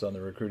based on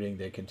the recruiting.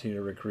 They continue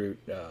to recruit.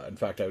 In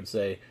fact, I would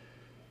say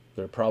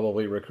They're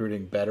probably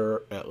recruiting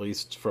better, at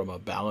least from a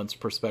balance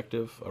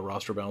perspective, a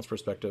roster balance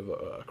perspective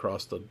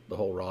across the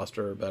whole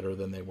roster, better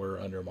than they were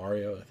under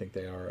Mario. I think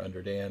they are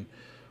under Dan.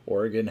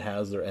 Oregon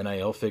has their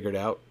NIL figured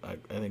out. I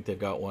think they've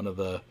got one of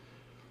the,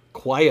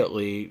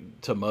 quietly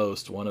to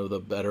most, one of the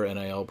better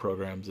NIL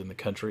programs in the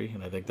country,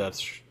 and I think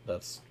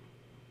that's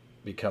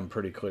become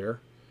pretty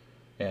clear.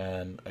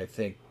 And I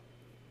think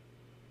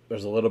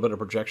there's a little bit of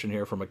projection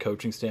here from a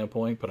coaching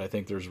standpoint, but I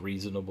think there's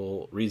reason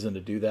to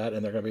do that,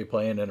 and they're going to be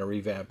playing in a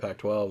revamped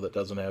Pac-12 that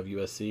doesn't have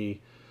USC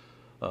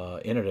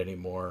in it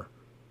anymore.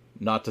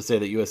 Not to say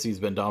that USC's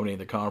been dominating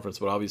the conference,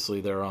 but obviously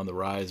they're on the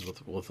rise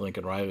with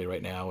Lincoln Riley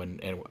right now.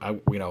 And I,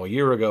 a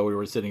year ago we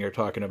were sitting here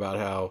talking about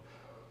how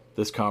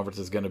this conference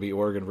is going to be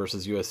Oregon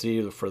versus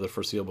USC for the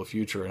foreseeable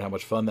future, and how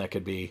much fun that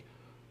could be.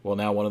 Well,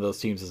 now one of those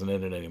teams isn't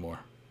in it anymore.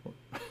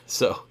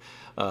 So,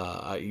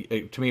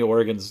 to me,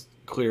 Oregon's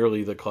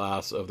clearly the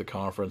class of the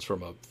conference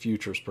from a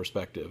futures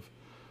perspective,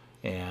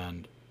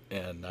 and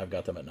I've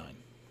got them at 9.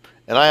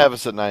 And I have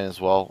us at 9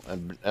 as well,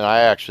 and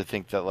I actually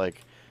think that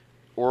like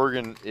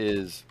Oregon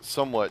is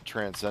somewhat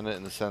transcendent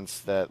in the sense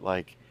that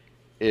like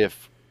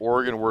if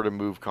Oregon were to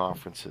move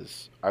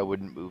conferences, I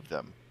wouldn't move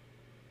them.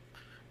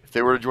 If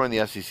they were to join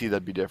the SEC,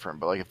 that'd be different.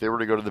 But like if they were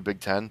to go to the Big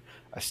Ten,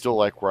 I still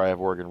like where I have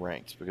Oregon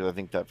ranked, because I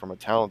think that from a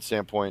talent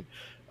standpoint,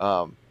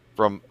 from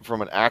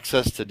an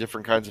access to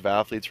different kinds of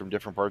athletes from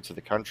different parts of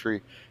the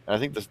country, and I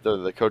think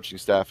the coaching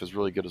staff is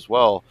really good as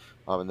well.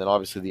 And then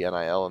obviously the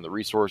NIL and the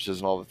resources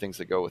and all the things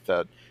that go with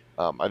that.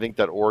 I think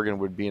that Oregon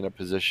would be in a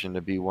position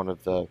to be one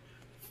of the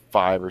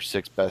 5 or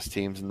 6 best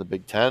teams in the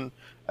Big Ten.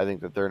 I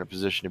think that they're in a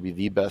position to be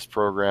the best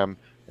program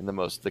and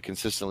the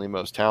consistently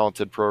most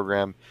talented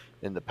program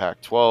in the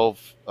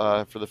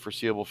Pac-12 for the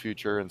foreseeable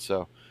future. And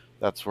so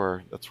that's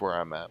where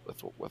I'm at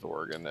with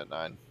Oregon at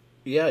 9.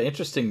 Yeah,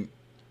 interesting.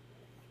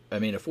 I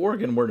mean, if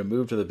Oregon were to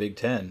move to the Big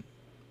Ten,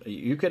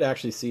 you could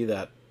actually see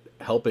that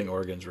helping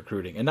Oregon's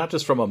recruiting, and not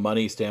just from a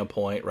money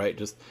standpoint, right?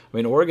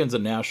 Oregon's a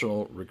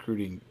national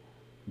recruiting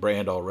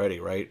brand already,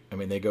 right? I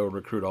mean, they go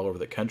recruit all over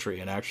the country,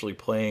 and actually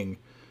playing,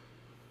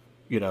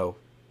 5-6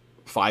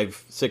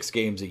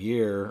 games a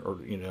year,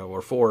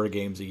 or 4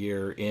 games a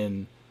year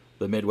in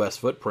the Midwest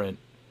footprint,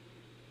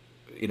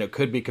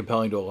 could be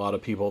compelling to a lot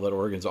of people that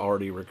Oregon's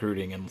already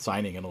recruiting and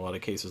signing in a lot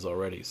of cases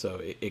already.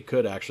 So it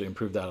could actually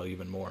improve that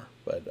even more.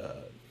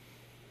 But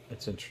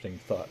it's an interesting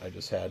thought I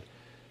just had.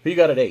 Who you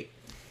got at 8?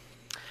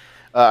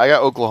 I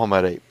got Oklahoma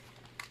at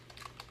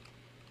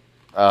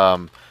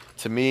 8.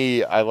 To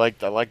me, I like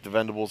the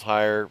Venables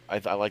hire. I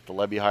like the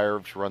Lebby hire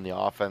to run the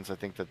offense. I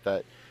think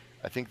that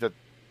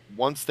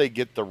once they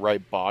get the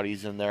right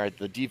bodies in there,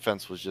 the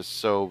defense was just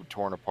so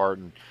torn apart,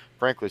 and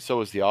frankly, so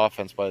was the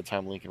offense by the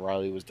time Lincoln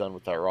Riley was done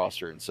with that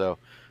roster. And so,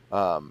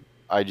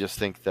 I just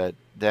think that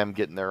them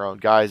getting their own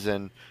guys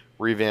in,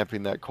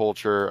 revamping that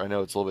culture. I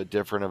know it's a little bit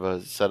different of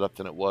a setup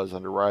than it was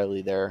under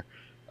Riley there.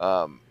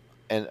 And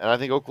I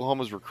think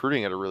Oklahoma's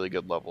recruiting at a really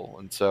good level.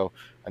 And so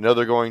I know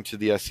they're going to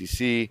the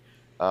SEC.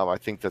 I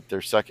think that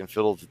they're second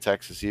fiddle to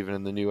Texas, even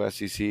in the new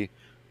SEC.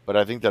 But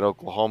I think that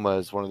Oklahoma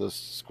is one of those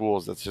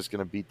schools that's just going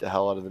to beat the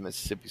hell out of the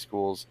Mississippi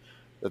schools.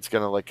 That's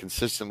going to like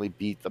consistently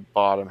beat the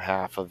bottom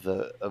half of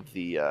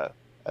the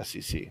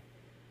SEC.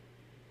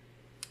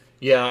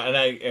 Yeah, and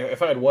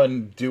if I had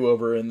one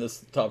do-over in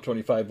this top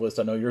 25 list,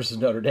 I know yours is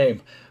Notre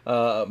Dame.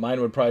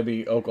 Mine would probably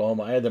be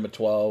Oklahoma. I had them at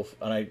 12,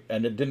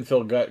 and it didn't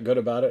feel good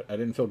about it. I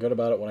didn't feel good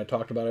about it when I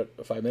talked about it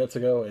 5 minutes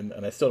ago, and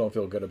I still don't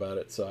feel good about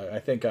it. So I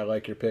think I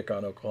like your pick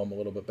on Oklahoma a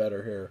little bit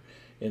better here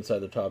inside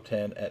the top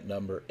 10 at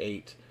number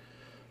 8.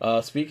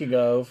 Speaking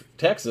of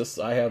Texas,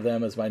 I have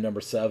them as my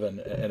number 7,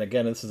 and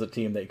again, this is a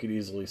team that could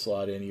easily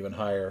slot in even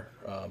higher,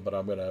 but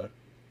I'm gonna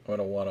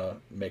want to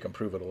make them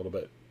prove it a little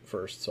bit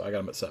first. So I got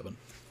them at 7.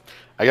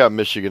 I got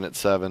Michigan at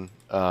 7.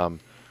 I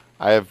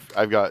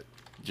got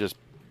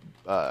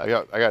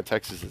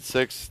Texas at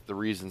 6. The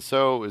reason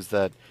so is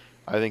that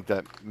I think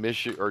that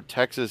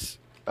Texas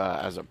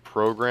as a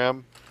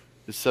program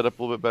is set up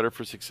a little bit better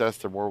for success.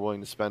 They're more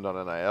willing to spend on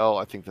NIL.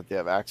 I think that they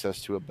have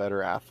access to a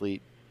better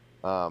athlete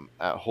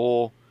at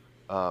whole,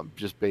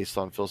 just based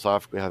on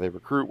philosophically how they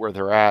recruit, where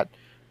they're at,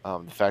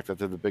 the fact that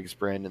they're the biggest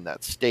brand in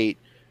that state,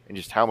 and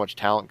just how much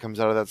talent comes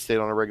out of that state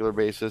on a regular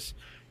basis.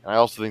 And I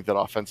also think that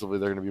offensively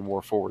they're going to be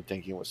more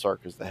forward-thinking with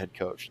Sark as the head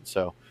coach. And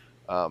so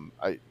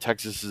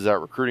Texas is out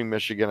recruiting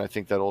Michigan. I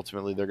think that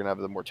ultimately they're going to have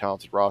the more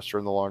talented roster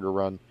in the longer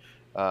run.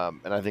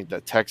 And I think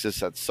that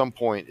Texas at some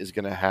point is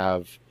going to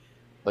have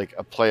like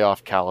a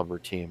playoff caliber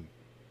team.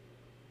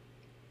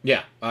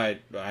 Yeah, I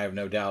have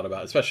no doubt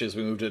about it, especially as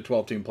we move to a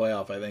 12-team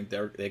playoff. I think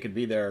they could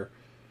be there.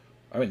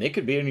 I mean, they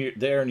could be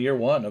there in year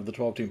 1 of the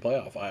 12-team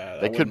playoff.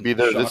 They could be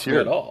there this year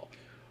at all.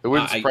 It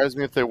wouldn't surprise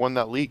me if they won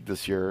that league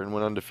this year and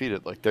went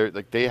undefeated.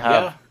 They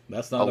have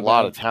that's not a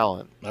lot of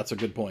talent. That's a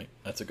good point.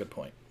 I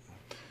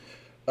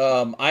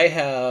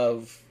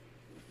have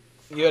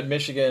you had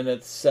Michigan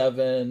at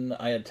 7.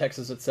 I had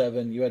Texas at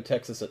 7. You had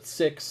Texas at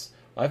 6.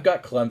 I've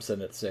got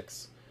Clemson at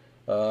 6.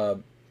 I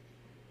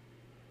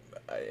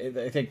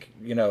think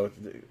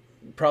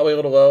probably a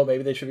little low.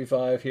 Maybe they should be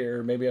 5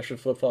 here. Maybe I should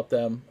flip flop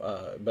them.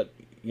 But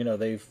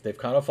they've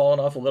kind of fallen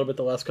off a little bit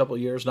the last couple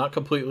of years, not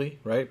completely,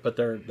 right? But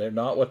they're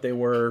not what they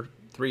were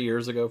 3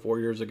 years ago, 4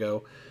 years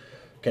ago.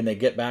 Can they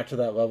get back to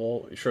that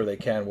level? Sure they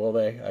can. Will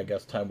they? I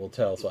guess time will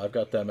tell. So I've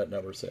got them at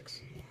number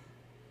 6.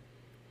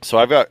 So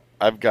I've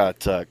got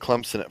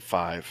Clemson at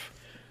 5.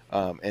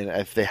 And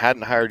if they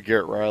hadn't hired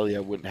Garrett Riley, I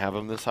wouldn't have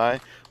him this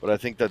high. But I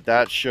think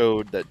that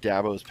showed that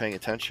Dabo is paying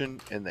attention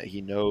and that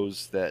he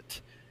knows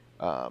that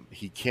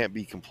he can't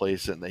be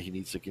complacent, and that he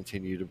needs to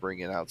continue to bring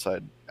in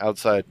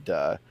outside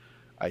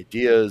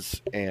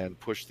ideas and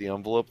push the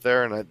envelope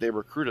there. And they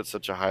recruit at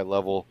such a high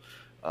level.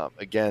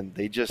 Again,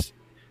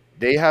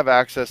 they have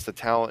access to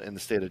talent in the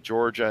state of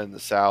Georgia and the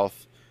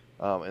South,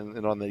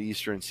 and on the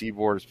Eastern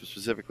Seaboard,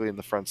 specifically in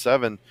the front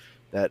seven,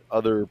 that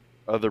other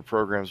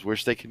programs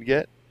wish they could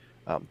get.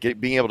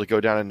 Being able to go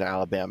down into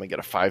Alabama and get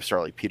a 5-star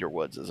like Peter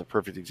Woods is a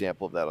perfect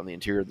example of that on the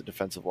interior of the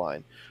defensive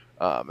line.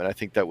 And I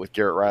think that with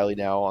Garrett Riley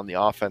now on the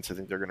offense, I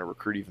think they're going to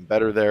recruit even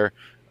better there.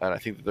 And I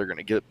think that they're going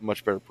to get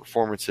much better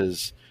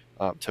performances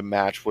to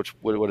match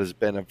what has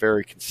been a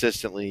very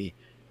consistently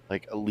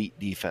like elite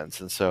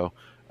defense. And so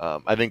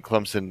I think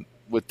Clemson,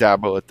 with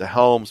Dabo at the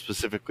helm,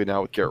 specifically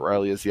now with Garrett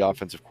Riley as the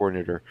offensive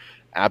coordinator,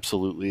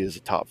 absolutely is a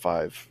top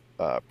 5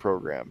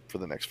 program for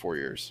the next 4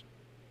 years.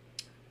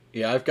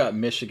 Yeah, I've got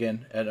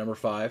Michigan at number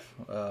 5.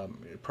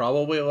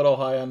 Probably a little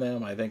high on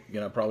them. I think,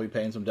 probably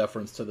paying some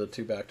deference to the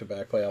 2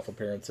 back-to-back playoff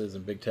appearances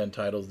and Big Ten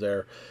titles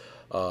there.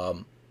 I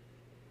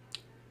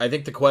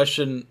think the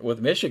question with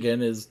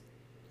Michigan is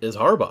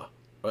Harbaugh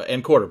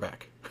and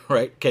quarterback,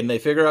 right? Can they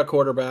figure out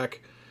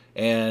quarterback?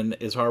 And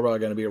is Harbaugh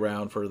going to be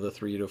around for the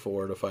 3 to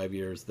 4 to 5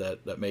 years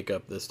that make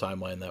up this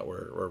timeline that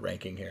we're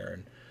ranking here?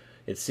 And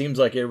it seems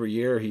like every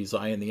year he's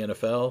eyeing the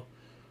NFL.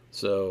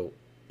 So,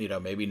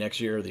 maybe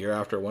next year or the year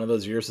after, one of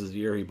those years is the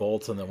year he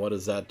bolts, and then what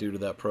does that do to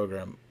that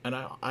program? And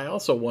I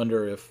also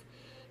wonder if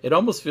it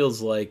almost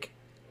feels like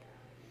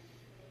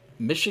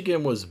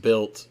Michigan was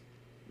built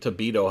to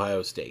beat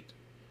Ohio State.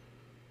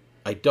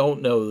 I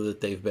don't know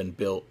that they've been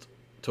built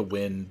to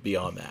win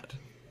beyond that.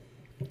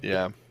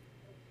 Yeah.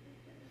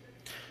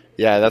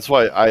 Yeah, that's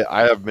why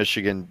I have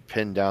Michigan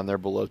pinned down there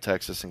below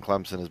Texas and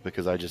Clemson, is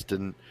because I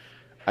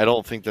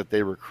don't think that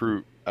they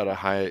recruit at a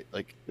high,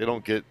 they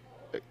don't get,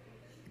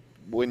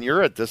 when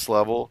you're at this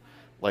level,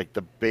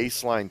 the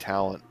baseline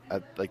talent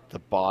at the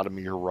bottom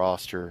of your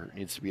roster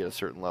needs to be at a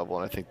certain level.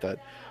 And I think that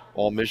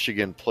while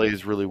Michigan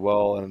plays really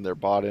well and they're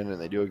bought in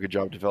and they do a good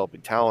job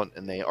developing talent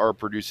and they are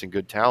producing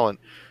good talent,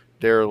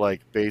 their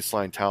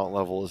baseline talent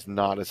level is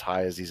not as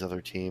high as these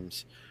other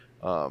teams.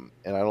 And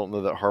I don't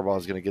know that Harbaugh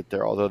is going to get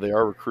there, although they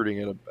are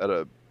recruiting at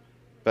a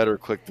better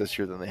click this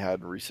year than they had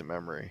in recent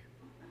memory.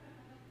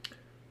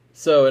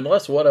 So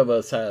unless one of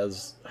us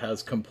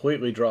has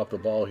completely dropped the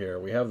ball here,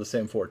 we have the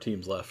same 4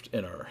 teams left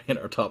in our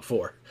top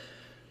 4.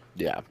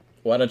 Yeah.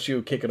 Why don't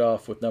you kick it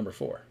off with number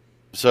 4?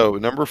 So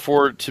number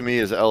 4 to me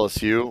is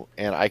LSU,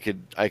 and I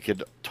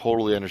could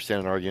totally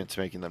understand an argument to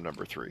making them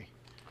number 3.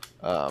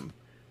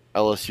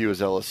 LSU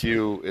is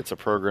LSU. It's a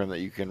program that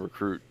you can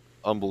recruit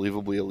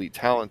unbelievably elite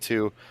talent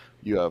to.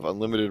 You have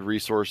unlimited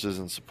resources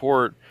and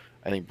support.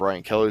 I think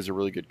Brian Kelly is a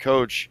really good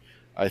coach.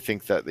 I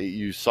think that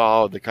you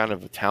saw the kind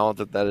of talent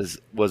that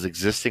was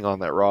existing on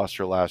that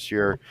roster last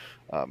year,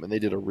 and they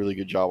did a really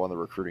good job on the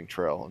recruiting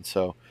trail. And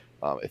so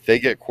if they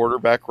get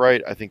quarterback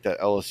right, I think that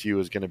LSU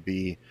is going to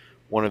be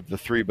one of the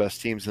 3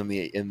 best teams in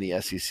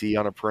the SEC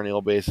on a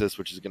perennial basis,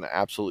 which is going to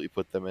absolutely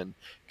put them in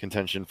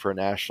contention for a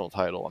national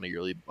title on a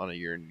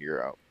year in,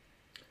 year out.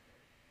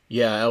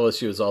 Yeah,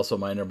 LSU is also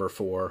my number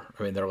 4.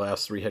 I mean, their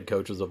last 3 head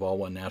coaches have all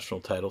won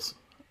national titles.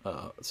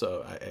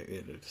 So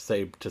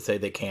to say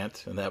they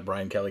can't, and that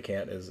Brian Kelly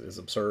can't, is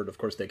absurd. Of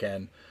course they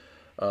can.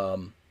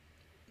 One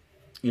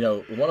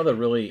of the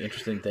really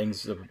interesting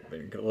things, a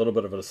little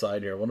bit of an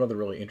aside here, one of the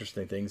really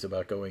interesting things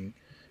about going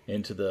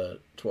into the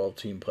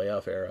 12-team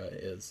playoff era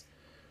is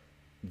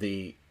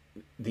the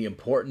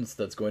importance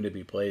that's going to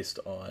be placed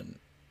on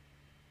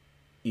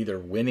either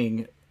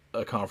winning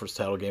a conference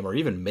title game or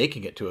even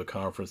making it to a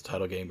conference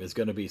title game is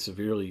going to be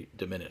severely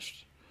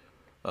diminished.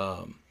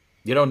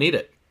 You don't need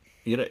it.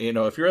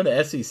 If you're in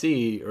the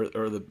SEC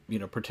or the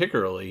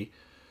particularly,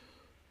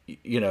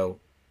 you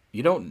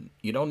don't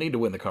need to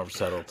win the conference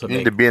title to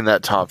need to be in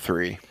that top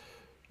 3.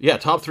 Yeah,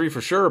 top 3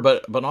 for sure.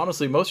 But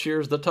honestly, most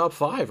years the top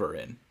 5 are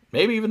in.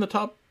 Maybe even the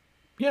top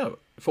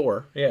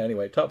 4. Yeah,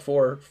 anyway, top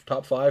 4,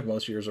 top 5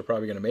 most years are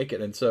probably going to make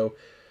it. And so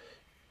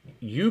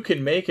you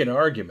can make an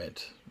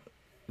argument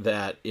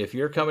that if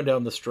you're coming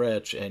down the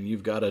stretch and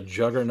you've got a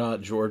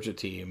juggernaut Georgia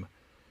team,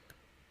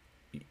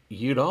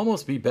 you'd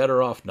almost be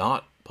better off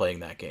not playing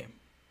that game.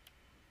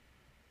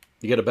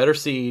 You get a better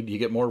seed, you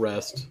get more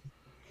rest,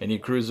 and you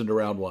cruise into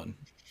round 1.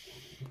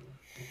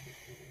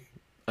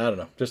 I don't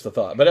know, just a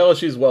thought. But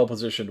LSU's well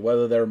positioned.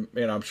 Whether they're,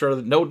 I'm sure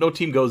that no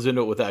team goes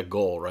into it with that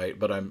goal, right?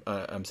 But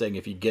I'm saying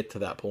if you get to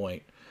that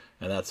point,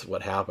 and that's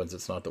what happens,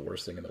 it's not the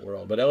worst thing in the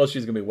world. But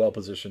LSU's going to be well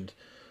positioned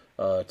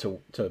to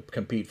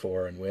compete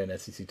for and win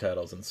SEC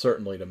titles, and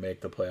certainly to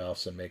make the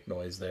playoffs and make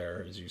noise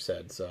there, as you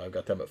said. So I've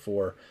got them at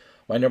 4.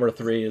 My number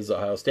 3 is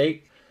Ohio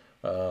State.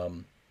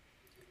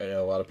 I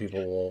know a lot of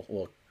people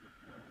will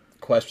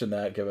question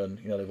that, given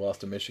they've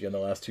lost to Michigan the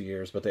last 2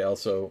 years, but they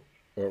also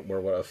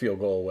were a field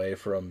goal away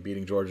from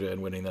beating Georgia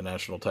and winning the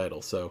national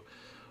title. So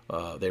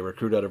they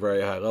recruit at a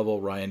very high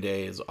level. Ryan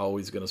Day is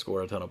always going to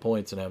score a ton of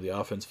points and have the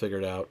offense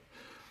figured out.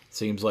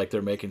 Seems like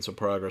they're making some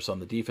progress on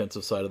the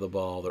defensive side of the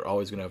ball. They're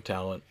always going to have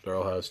talent. They're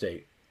Ohio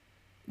State.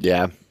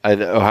 Yeah,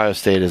 Ohio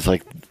State is I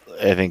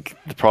think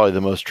probably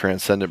the most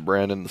transcendent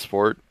brand in the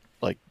sport.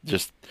 Like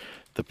just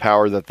the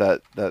power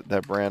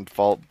that brand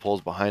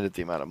pulls behind it,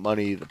 the amount of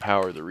money, the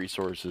power, the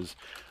resources.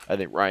 I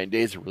think Ryan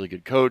Day's a really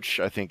good coach.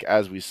 I think,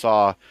 as we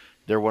saw,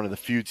 they're one of the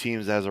few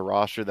teams that has a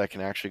roster that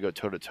can actually go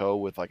toe-to-toe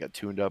with like a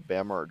tuned-up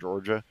Bama or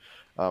Georgia.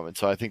 And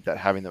so I think that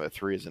having them at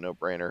 3 is a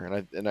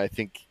no-brainer. And I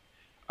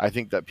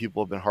think that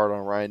people have been hard on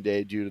Ryan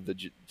Day due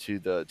to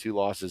the 2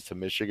 losses to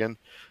Michigan.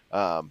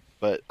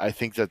 But I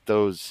think that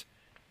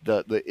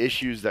the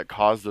issues that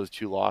caused those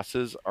 2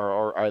 losses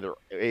are either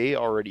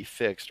already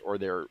fixed or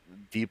they're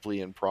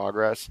deeply in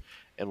progress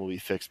and will be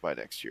fixed by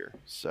next year.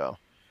 So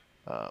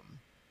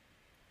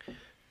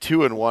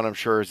 2-1, I'm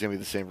sure, is going to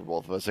be the same for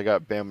both of us. I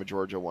got Bama,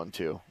 Georgia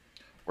 1-2.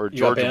 Or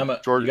Georgia. You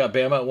got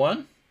Bama at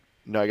 1?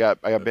 No, I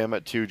got Bama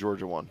at 2,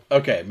 Georgia 1.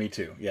 Okay, me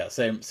too. Yeah,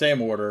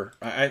 same order.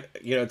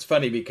 It's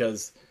funny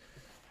because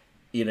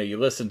you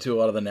listen to a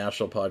lot of the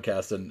national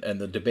podcasts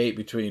and the debate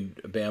between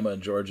Bama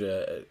and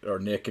Georgia, or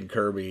Nick and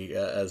Kirby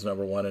as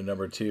number 1 and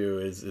number 2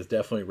 is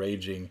definitely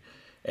raging.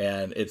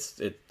 And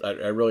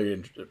I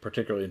really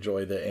particularly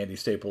enjoy the Andy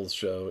Staples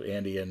show.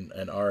 Andy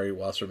and Ari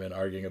Wasserman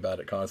arguing about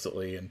it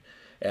constantly, and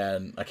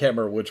I can't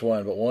remember which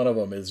one, but one of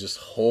them is just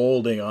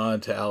holding on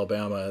to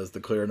Alabama as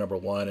the clear number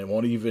 1 and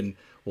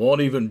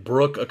won't even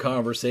brook a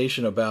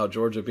conversation about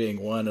Georgia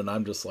being 1. And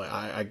I'm just like,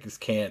 I just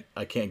can't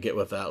get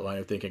with that line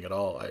of thinking at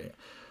all.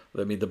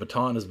 I mean, the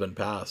baton has been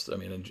passed. I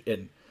mean,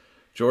 and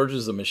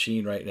Georgia's a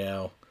machine right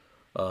now,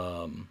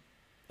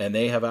 and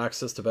they have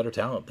access to better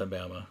talent than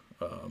Bama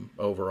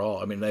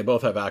overall. I mean, they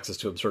both have access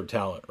to absurd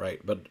talent,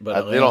 right? But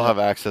Atlanta, they don't have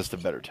access to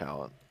better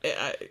talent.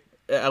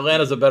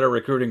 Atlanta's a better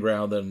recruiting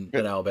ground than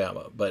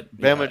Alabama, but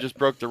Bama just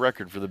broke the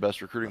record for the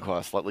best recruiting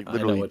class, literally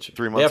 3 months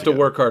ago. They have to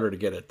work harder to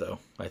get it, though,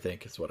 I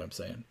think is what I'm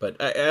saying.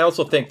 But I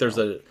also think there's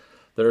a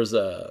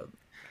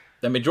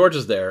I mean,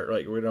 Georgia's there.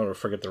 Like, we don't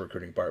forget the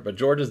recruiting part, but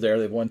Georgia's there.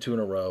 They've won 2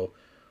 in a row.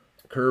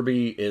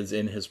 Kirby is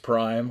in his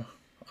prime,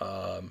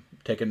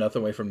 taking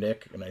nothing away from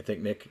Nick, and I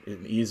think Nick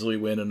can easily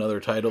win another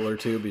title or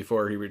 2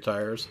 before he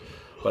retires.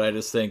 But I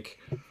just think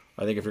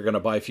if you're going to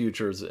buy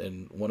futures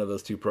in one of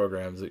those 2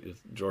 programs,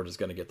 Georgia's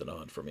going to get the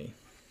nod for me.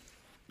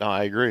 No,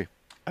 I agree.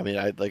 I mean,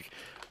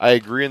 I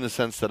agree in the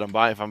sense that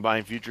if I'm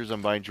buying futures,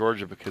 I'm buying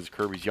Georgia because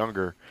Kirby's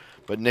younger,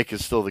 but Nick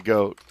is still the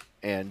GOAT,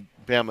 and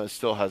Bama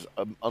still has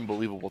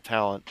unbelievable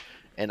talent,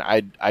 and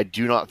I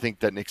do not think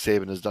that Nick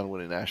Saban is done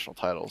winning national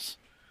titles.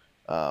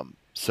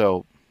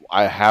 So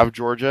I have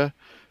Georgia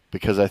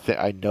because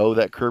I know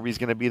that Kirby's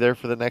going to be there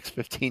for the next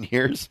 15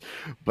 years,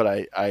 but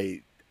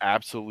I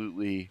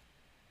absolutely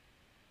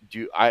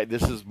do.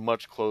 This is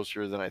much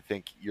closer than I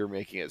think you're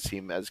making it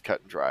seem as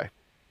cut and dry.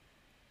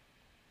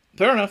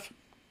 Fair enough.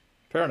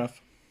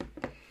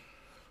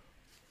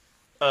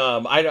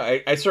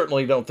 I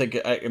certainly don't think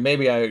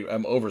maybe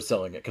I'm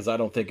overselling it because I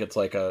don't think it's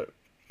like a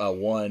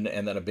 1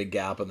 and then a big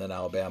gap and then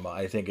Alabama.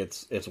 I think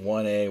it's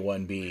 1A,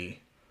 1B,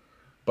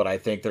 but I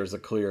think there's a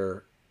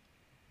clear.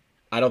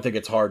 I don't think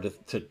it's hard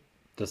to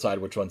decide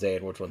which one's A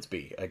and which one's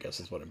B, I guess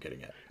is what I'm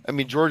getting at. I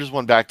mean, Georgia's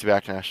won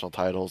back-to-back national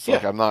titles.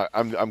 Yeah. Like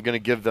I'm going to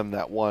give them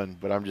that 1,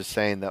 but I'm just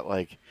saying that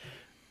like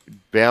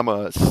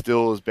Bama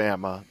still is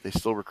Bama. They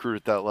still recruit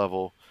at that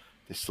level.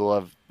 They still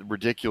have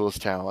ridiculous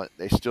talent.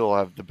 They still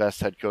have the best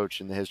head coach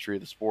in the history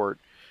of the sport.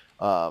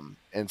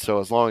 And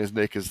so as long as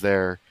Nick is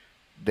there,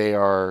 they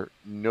are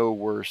no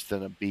worse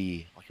than a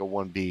B, like a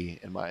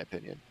 1B in my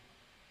opinion.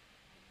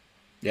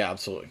 Yeah,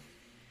 absolutely.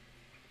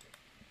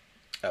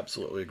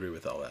 Absolutely agree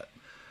with all that.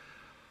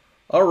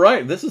 All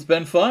right, this has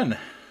been fun.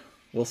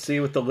 We'll see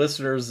what the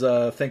listeners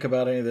think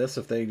about any of this.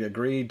 If they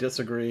agree,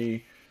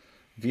 disagree,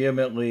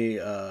 vehemently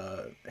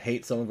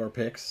hate some of our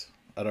picks.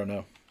 I don't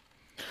know.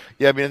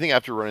 Yeah, I mean, I think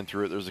after running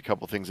through it, there's a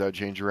couple things I would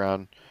change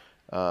around.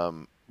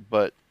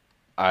 But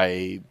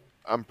I'm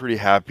pretty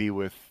happy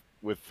with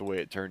the way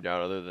it turned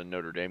out, other than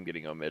Notre Dame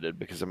getting omitted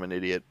because I'm an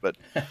idiot. But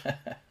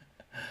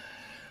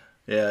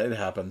yeah, it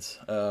happens.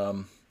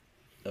 No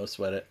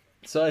sweat it.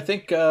 So I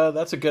think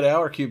that's a good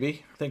hour, QB.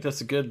 I think that's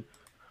a good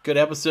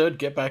episode.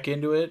 Get back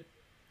into it.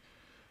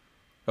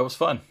 That was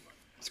fun.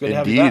 It's good to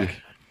have you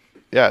back.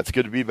 Yeah, it's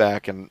good to be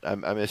back, and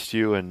I missed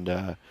you, and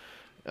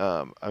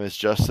I miss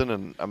Justin,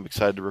 and I'm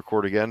excited to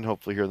record again,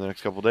 hopefully here in the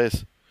next couple of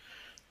days.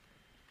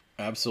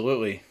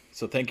 Absolutely.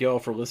 So thank you all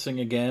for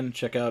listening again.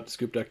 Check out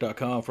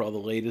scoopduck.com for all the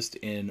latest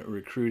in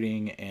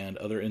recruiting and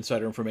other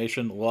insider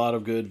information. A lot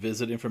of good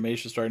visit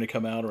information starting to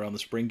come out around the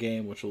spring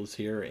game, which was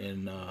here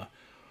in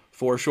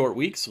 4 short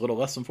weeks, a little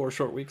less than 4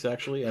 short weeks,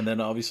 actually. And then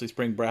obviously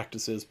spring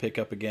practices pick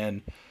up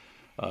again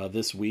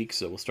this week,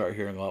 so we'll start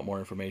hearing a lot more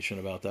information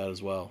about that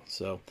as well.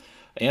 So,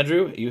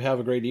 Andrew, you have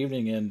a great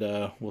evening, and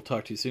we'll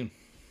talk to you soon.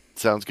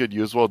 Sounds good.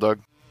 You as well,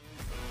 Doug.